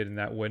thing he did in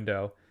that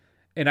window.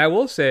 And I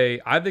will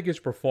say, I think his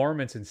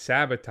performance in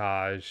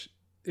Sabotage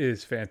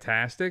is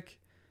fantastic.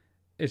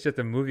 It's that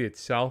the movie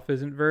itself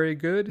isn't very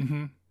good.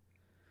 Mm-hmm.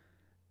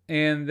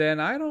 And then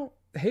I don't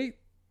hate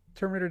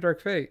Terminator Dark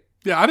Fate.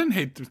 Yeah, I didn't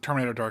hate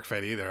Terminator Dark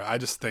Fate either. I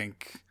just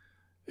think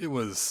it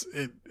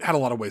had a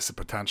lot of wasted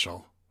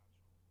potential.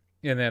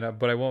 And then,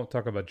 but I won't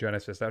talk about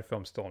Genesis. That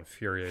film still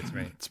infuriates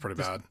me. It's pretty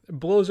bad. It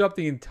blows up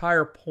the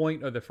entire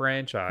point of the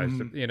franchise.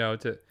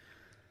 Mm-hmm.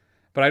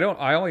 But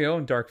I only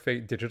own Dark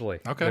Fate digitally.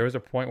 Okay. There was a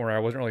point where I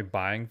wasn't really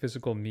buying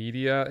physical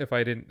media if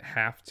I didn't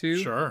have to.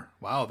 Sure.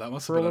 Wow, that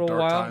must for have been a a little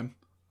dark while. time.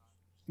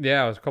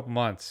 Yeah, it was a couple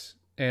months,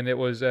 and it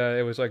was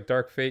like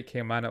Dark Fate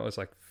came on. It was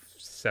like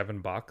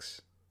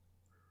 $7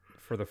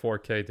 for the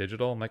 4K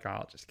digital. I'm like,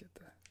 I'll just get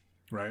that.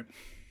 Right.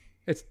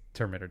 It's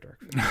Terminator Dark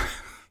Fate.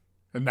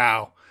 And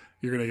now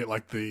you're gonna get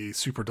like the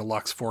super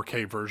deluxe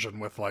 4K version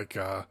with like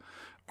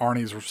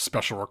Arnie's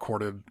special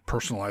recorded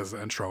personalized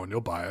intro, and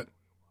you'll buy it.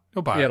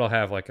 It'll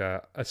have like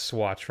a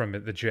swatch from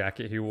the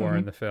jacket he wore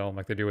in the film,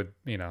 like they do with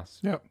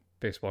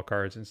baseball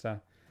cards and stuff.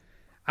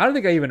 I don't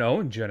think I even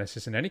own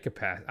Genesis in any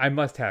capacity. I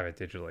must have it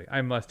digitally.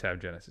 I must have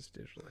Genesis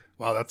digitally.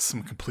 Wow, that's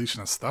some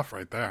completionist stuff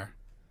right there.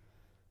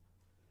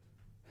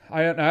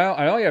 I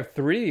only have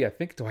 3. I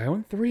think. Do I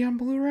own 3 on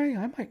Blu-ray?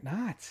 I might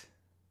not.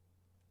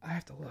 I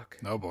have to look.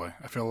 No boy,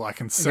 I feel I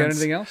can sense. You got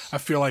anything else? I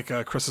feel like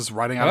Chris is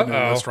writing out a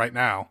new list right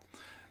now.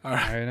 All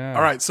right. I know.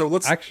 All right, so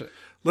let's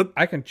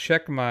I can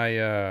check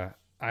my.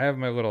 I have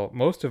my I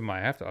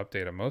have to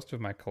update it. Most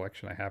of my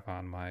collection I have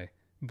on my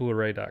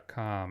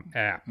Blu-ray.com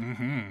app.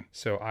 Mm-hmm.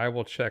 So I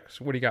will check.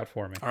 So what do you got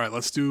for me? All right,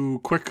 let's do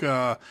quick, in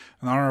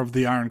honor of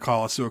the Iron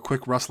Call, let's do a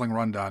quick wrestling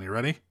rundown. You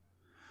ready?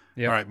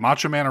 Yeah. All right,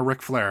 Macho Man or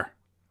Ric Flair?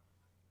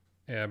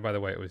 Yeah, by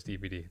the way, it was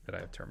DVD that I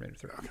have Terminator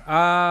 3. Okay.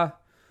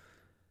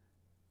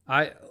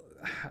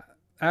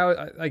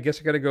 I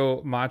guess I got to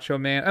go Macho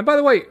Man. And by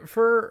the way,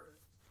 for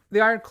the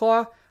Iron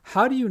Claw,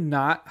 how do you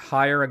not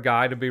hire a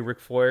guy to be Ric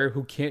Flair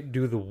who can't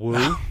do the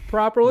woo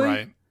properly?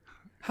 Right.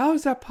 How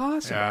is that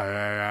possible?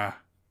 Yeah.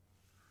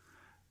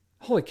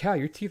 Holy cow,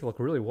 your teeth look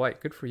really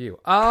white. Good for you.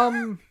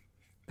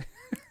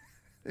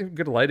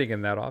 Good lighting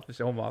in that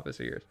home office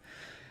of yours.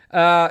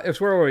 Where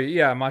were we?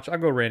 Yeah, I'll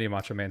go Randy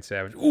Macho Man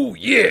Savage. Ooh,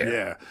 yeah.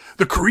 Yeah.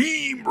 The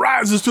cream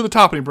rises to the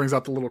top, and he brings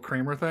out the little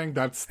creamer thing.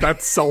 That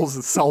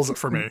sells it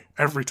for me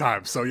every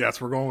time. So yes,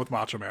 we're going with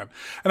Macho Man.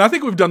 And I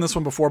think we've done this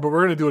one before, but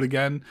we're going to do it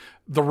again.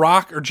 The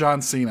Rock or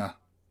John Cena?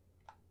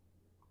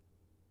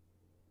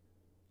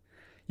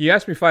 You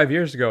asked me 5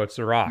 years ago, it's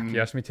The Rock. You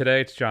asked me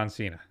today, it's John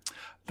Cena.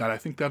 I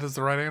think that is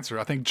the right answer.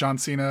 I think John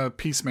Cena,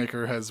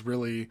 Peacemaker, has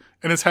really,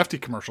 and his hefty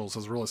commercials,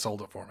 has really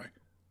sold it for me.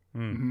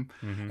 Mm-hmm.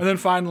 Mm-hmm. And then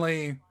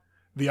finally,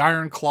 The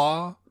Iron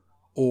Claw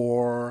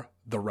or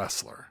The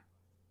Wrestler?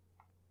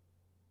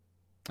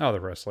 Oh, The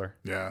Wrestler.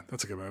 Yeah,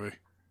 that's a good movie.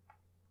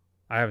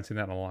 I haven't seen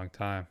that in a long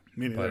time.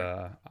 Me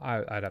neither. But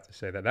I'd have to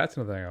say that. That's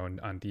another thing I own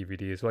on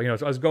DVD as well.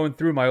 So I was going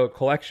through my old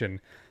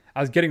collection.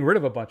 I was getting rid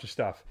of a bunch of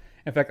stuff.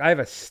 In fact, I have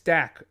a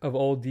stack of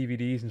old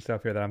DVDs and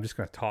stuff here that I'm just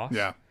going to toss.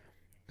 Yeah.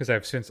 Because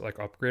I've since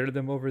upgraded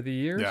them over the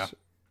years. Yeah.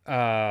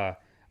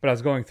 But I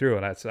was going through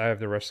and I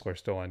have The Wrestler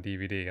still on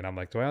DVD, and I'm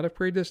like, do I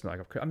upgrade this? And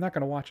I'm not going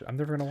to watch it. I'm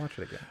never going to watch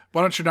it again.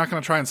 Why don't you not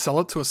going to try and sell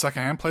it to a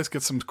secondhand place,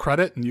 get some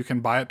credit, and you can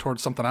buy it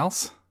towards something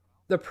else?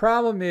 The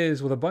problem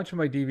is with a bunch of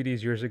my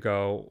DVDs years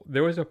ago,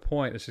 there was a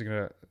point. This is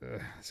gonna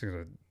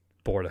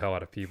bore the hell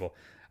out of people.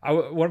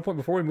 At one point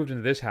before we moved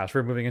into this house,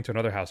 we were moving into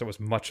another house that was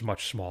much,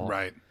 much smaller.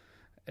 Right.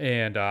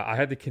 And I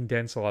had to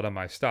condense a lot of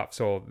my stuff.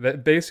 So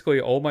that basically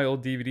all my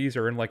old DVDs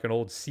are in like an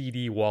old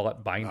CD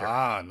wallet binder.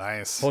 Ah,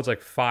 nice. Holds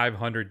like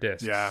 500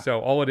 discs. Yeah. So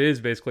all it is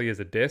basically is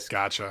a disc.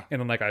 Gotcha.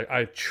 And then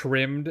I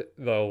trimmed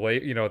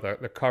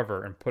the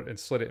cover and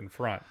slid it in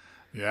front.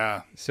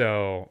 Yeah.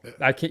 So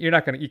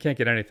you can't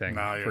get anything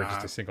for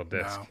just a single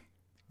disc. No.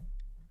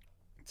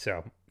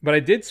 So, but I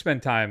did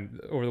spend time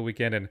over the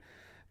weekend and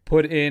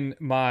put in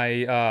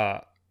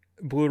my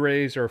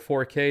Blu-rays or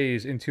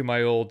 4Ks into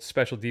my old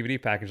special DVD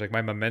package, like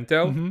my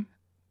Memento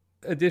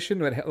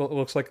edition. It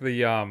looks like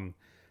the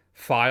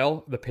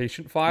file, the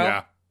patient file.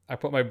 Yeah. I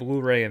put my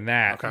Blu-ray in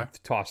that. Okay.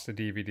 And toss the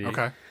DVD.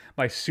 Okay.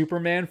 My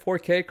Superman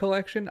 4K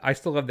collection, I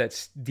still have that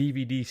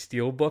DVD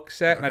steelbook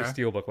set. Okay. Not a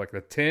steelbook, like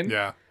the tin.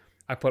 Yeah.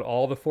 I put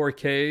all the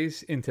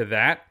 4Ks into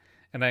that,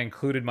 and I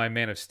included my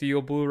Man of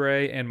Steel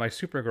Blu-ray and my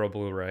Supergirl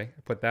Blu-ray.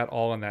 I put that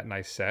all in that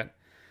nice set.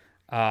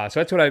 So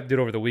that's what I did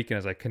over the weekend,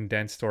 is I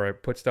condensed or I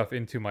put stuff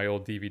into my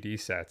old DVD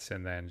sets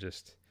and then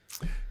just...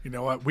 You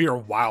know what? We are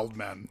wild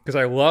men. Because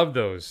I love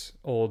those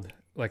old,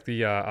 like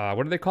the,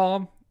 what do they call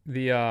them?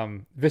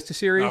 The Vista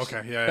series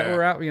that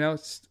were out. You know,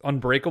 it's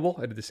Unbreakable.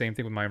 I did the same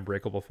thing with my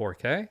Unbreakable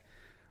 4K.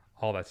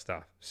 All that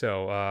stuff.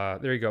 So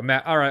there you go.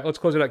 Matt, all right, let's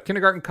close it up.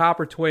 Kindergarten Cop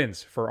or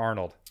Twins for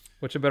Arnold?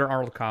 What's a better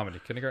Arnold comedy?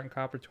 Kindergarten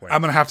Cop or Twins?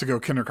 I'm going to have to go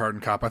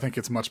Kindergarten Cop. I think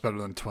it's much better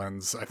than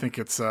Twins. I think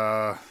it's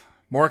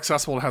more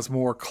accessible. It has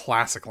more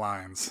classic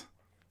lines.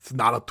 It's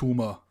not a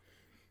tumor.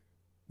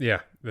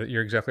 Yeah,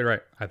 you're exactly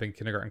right. I think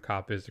Kindergarten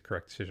Cop is the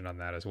correct decision on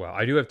that as well.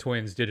 I do have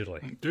Twins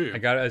digitally. Do you? I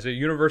got it as a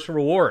Universal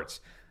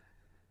Rewards.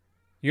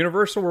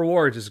 Universal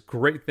Rewards is a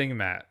great thing,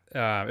 Matt.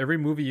 Every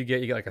movie you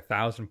get like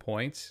 1,000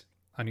 points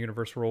on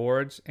Universal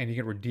Rewards, and you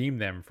can redeem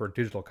them for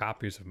digital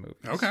copies of movies.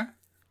 Okay.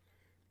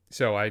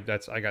 So I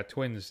got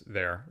Twins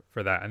there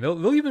for that, and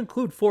they'll even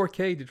include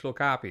 4K digital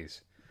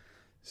copies.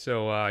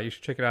 So you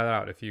should check it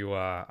out if you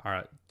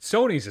are.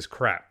 Sony's is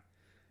crap.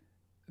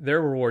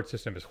 Their reward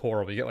system is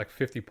horrible. You get like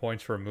 50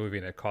 points for a movie,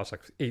 and it costs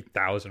like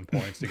 8,000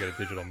 points to get a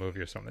digital movie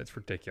or something. It's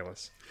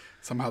ridiculous.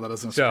 Somehow that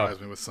doesn't surprise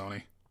me with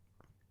Sony.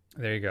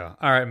 There you go.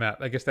 All right, Matt.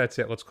 I guess that's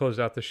it. Let's close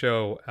out the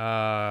show.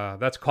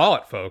 Let's call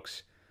it,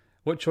 folks.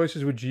 What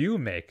choices would you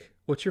make?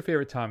 What's your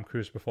favorite Tom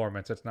Cruise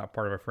performance that's not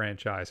part of a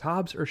franchise?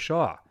 Hobbs or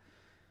Shaw?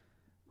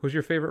 Who's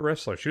your favorite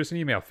wrestler? Shoot us an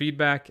email.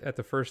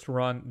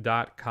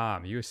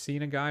 feedback@thefirstrun.com. You a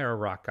Cena guy or a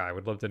Rock guy?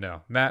 Would love to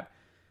know. Matt,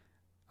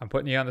 I'm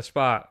putting you on the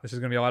spot. This is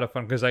going to be a lot of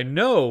fun because I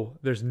know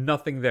there's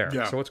nothing there.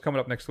 Yeah. So what's coming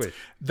up next week?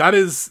 That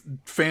is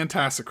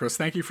fantastic, Chris.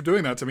 Thank you for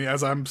doing that to me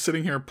as I'm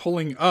sitting here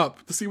pulling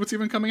up to see what's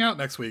even coming out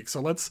next week.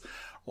 So let's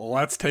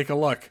take a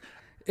look.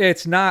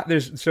 It's not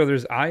there's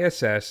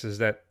ISS is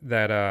that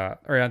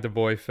Ariana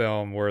DeBoy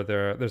film where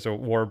there's a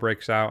war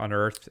breaks out on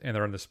Earth and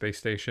they're on the space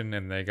station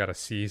and they got to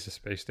seize the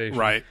space station.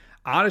 Right.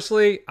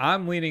 Honestly,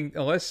 I'm leaning,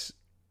 unless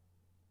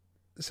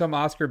some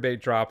Oscar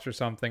bait drops or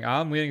something,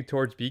 I'm leaning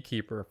towards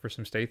Beekeeper for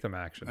some Statham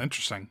action.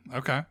 Interesting.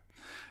 Okay.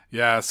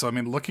 Yeah, so I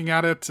mean, looking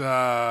at it,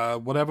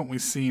 what haven't we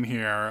seen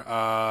here?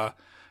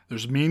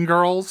 There's Mean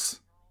Girls,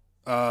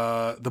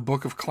 The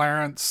Book of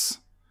Clarence,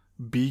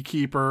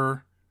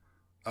 Beekeeper,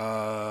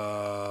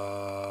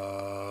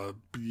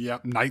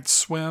 Night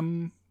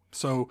Swim.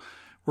 So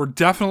we're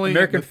definitely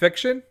American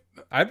Fiction.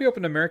 I'd be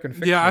open to American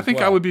Fiction. Yeah, I think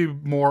as well. I would be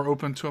more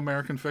open to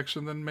American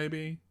Fiction than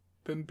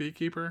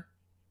Beekeeper.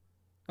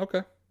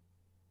 Okay.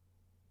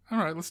 All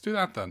right, let's do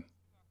that then.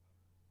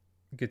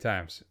 Good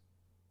times.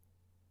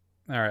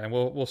 All right, and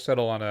we'll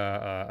settle on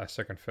a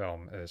second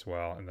film as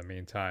well in the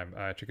meantime.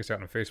 Check us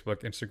out on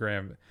Facebook,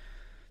 Instagram,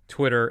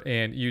 Twitter,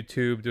 and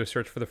YouTube. Do a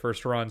search for The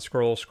First Run.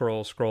 Scroll.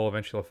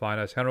 Eventually you'll find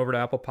us. Head over to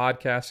Apple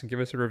Podcasts and give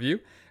us a review.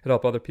 It'll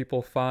help other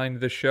people find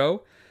the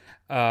show.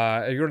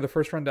 You go to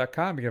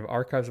thefirstrun.com. You can have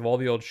archives of all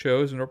the old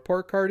shows, and the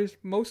report card is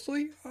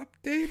mostly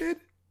updated.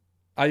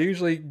 I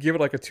usually give it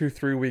like a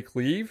 2-3 week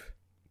leave.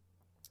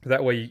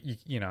 That way,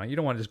 you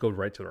don't want to just go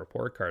right to the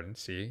report card and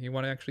see. You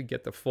want to actually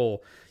get the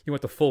full. You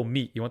want the full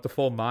meat. You want the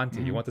full Monty.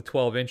 Mm-hmm. You want the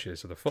 12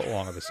 inches or the foot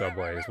long of the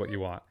subway is what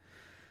you want.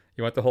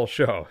 You want the whole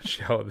show.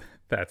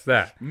 That's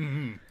that.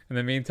 Mm-hmm. In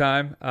the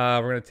meantime,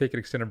 we're going to take an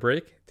extended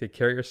break. Take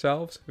care of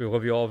yourselves. We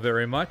love you all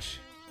very much,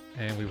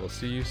 and we will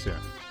see you soon.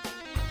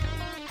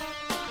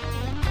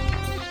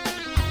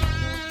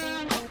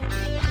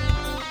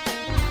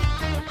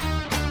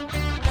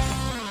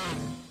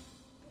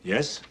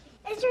 Yes?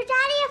 Is your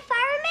daddy a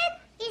fireman?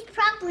 He's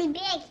probably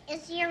big.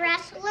 Is he a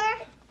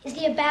wrestler? Is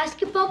he a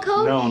basketball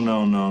coach? No.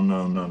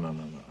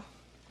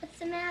 What's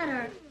the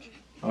matter?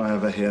 I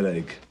have a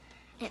headache.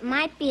 It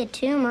might be a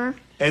tumor.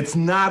 It's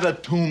not a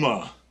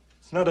tumor.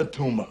 It's not a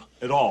tumor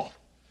at all.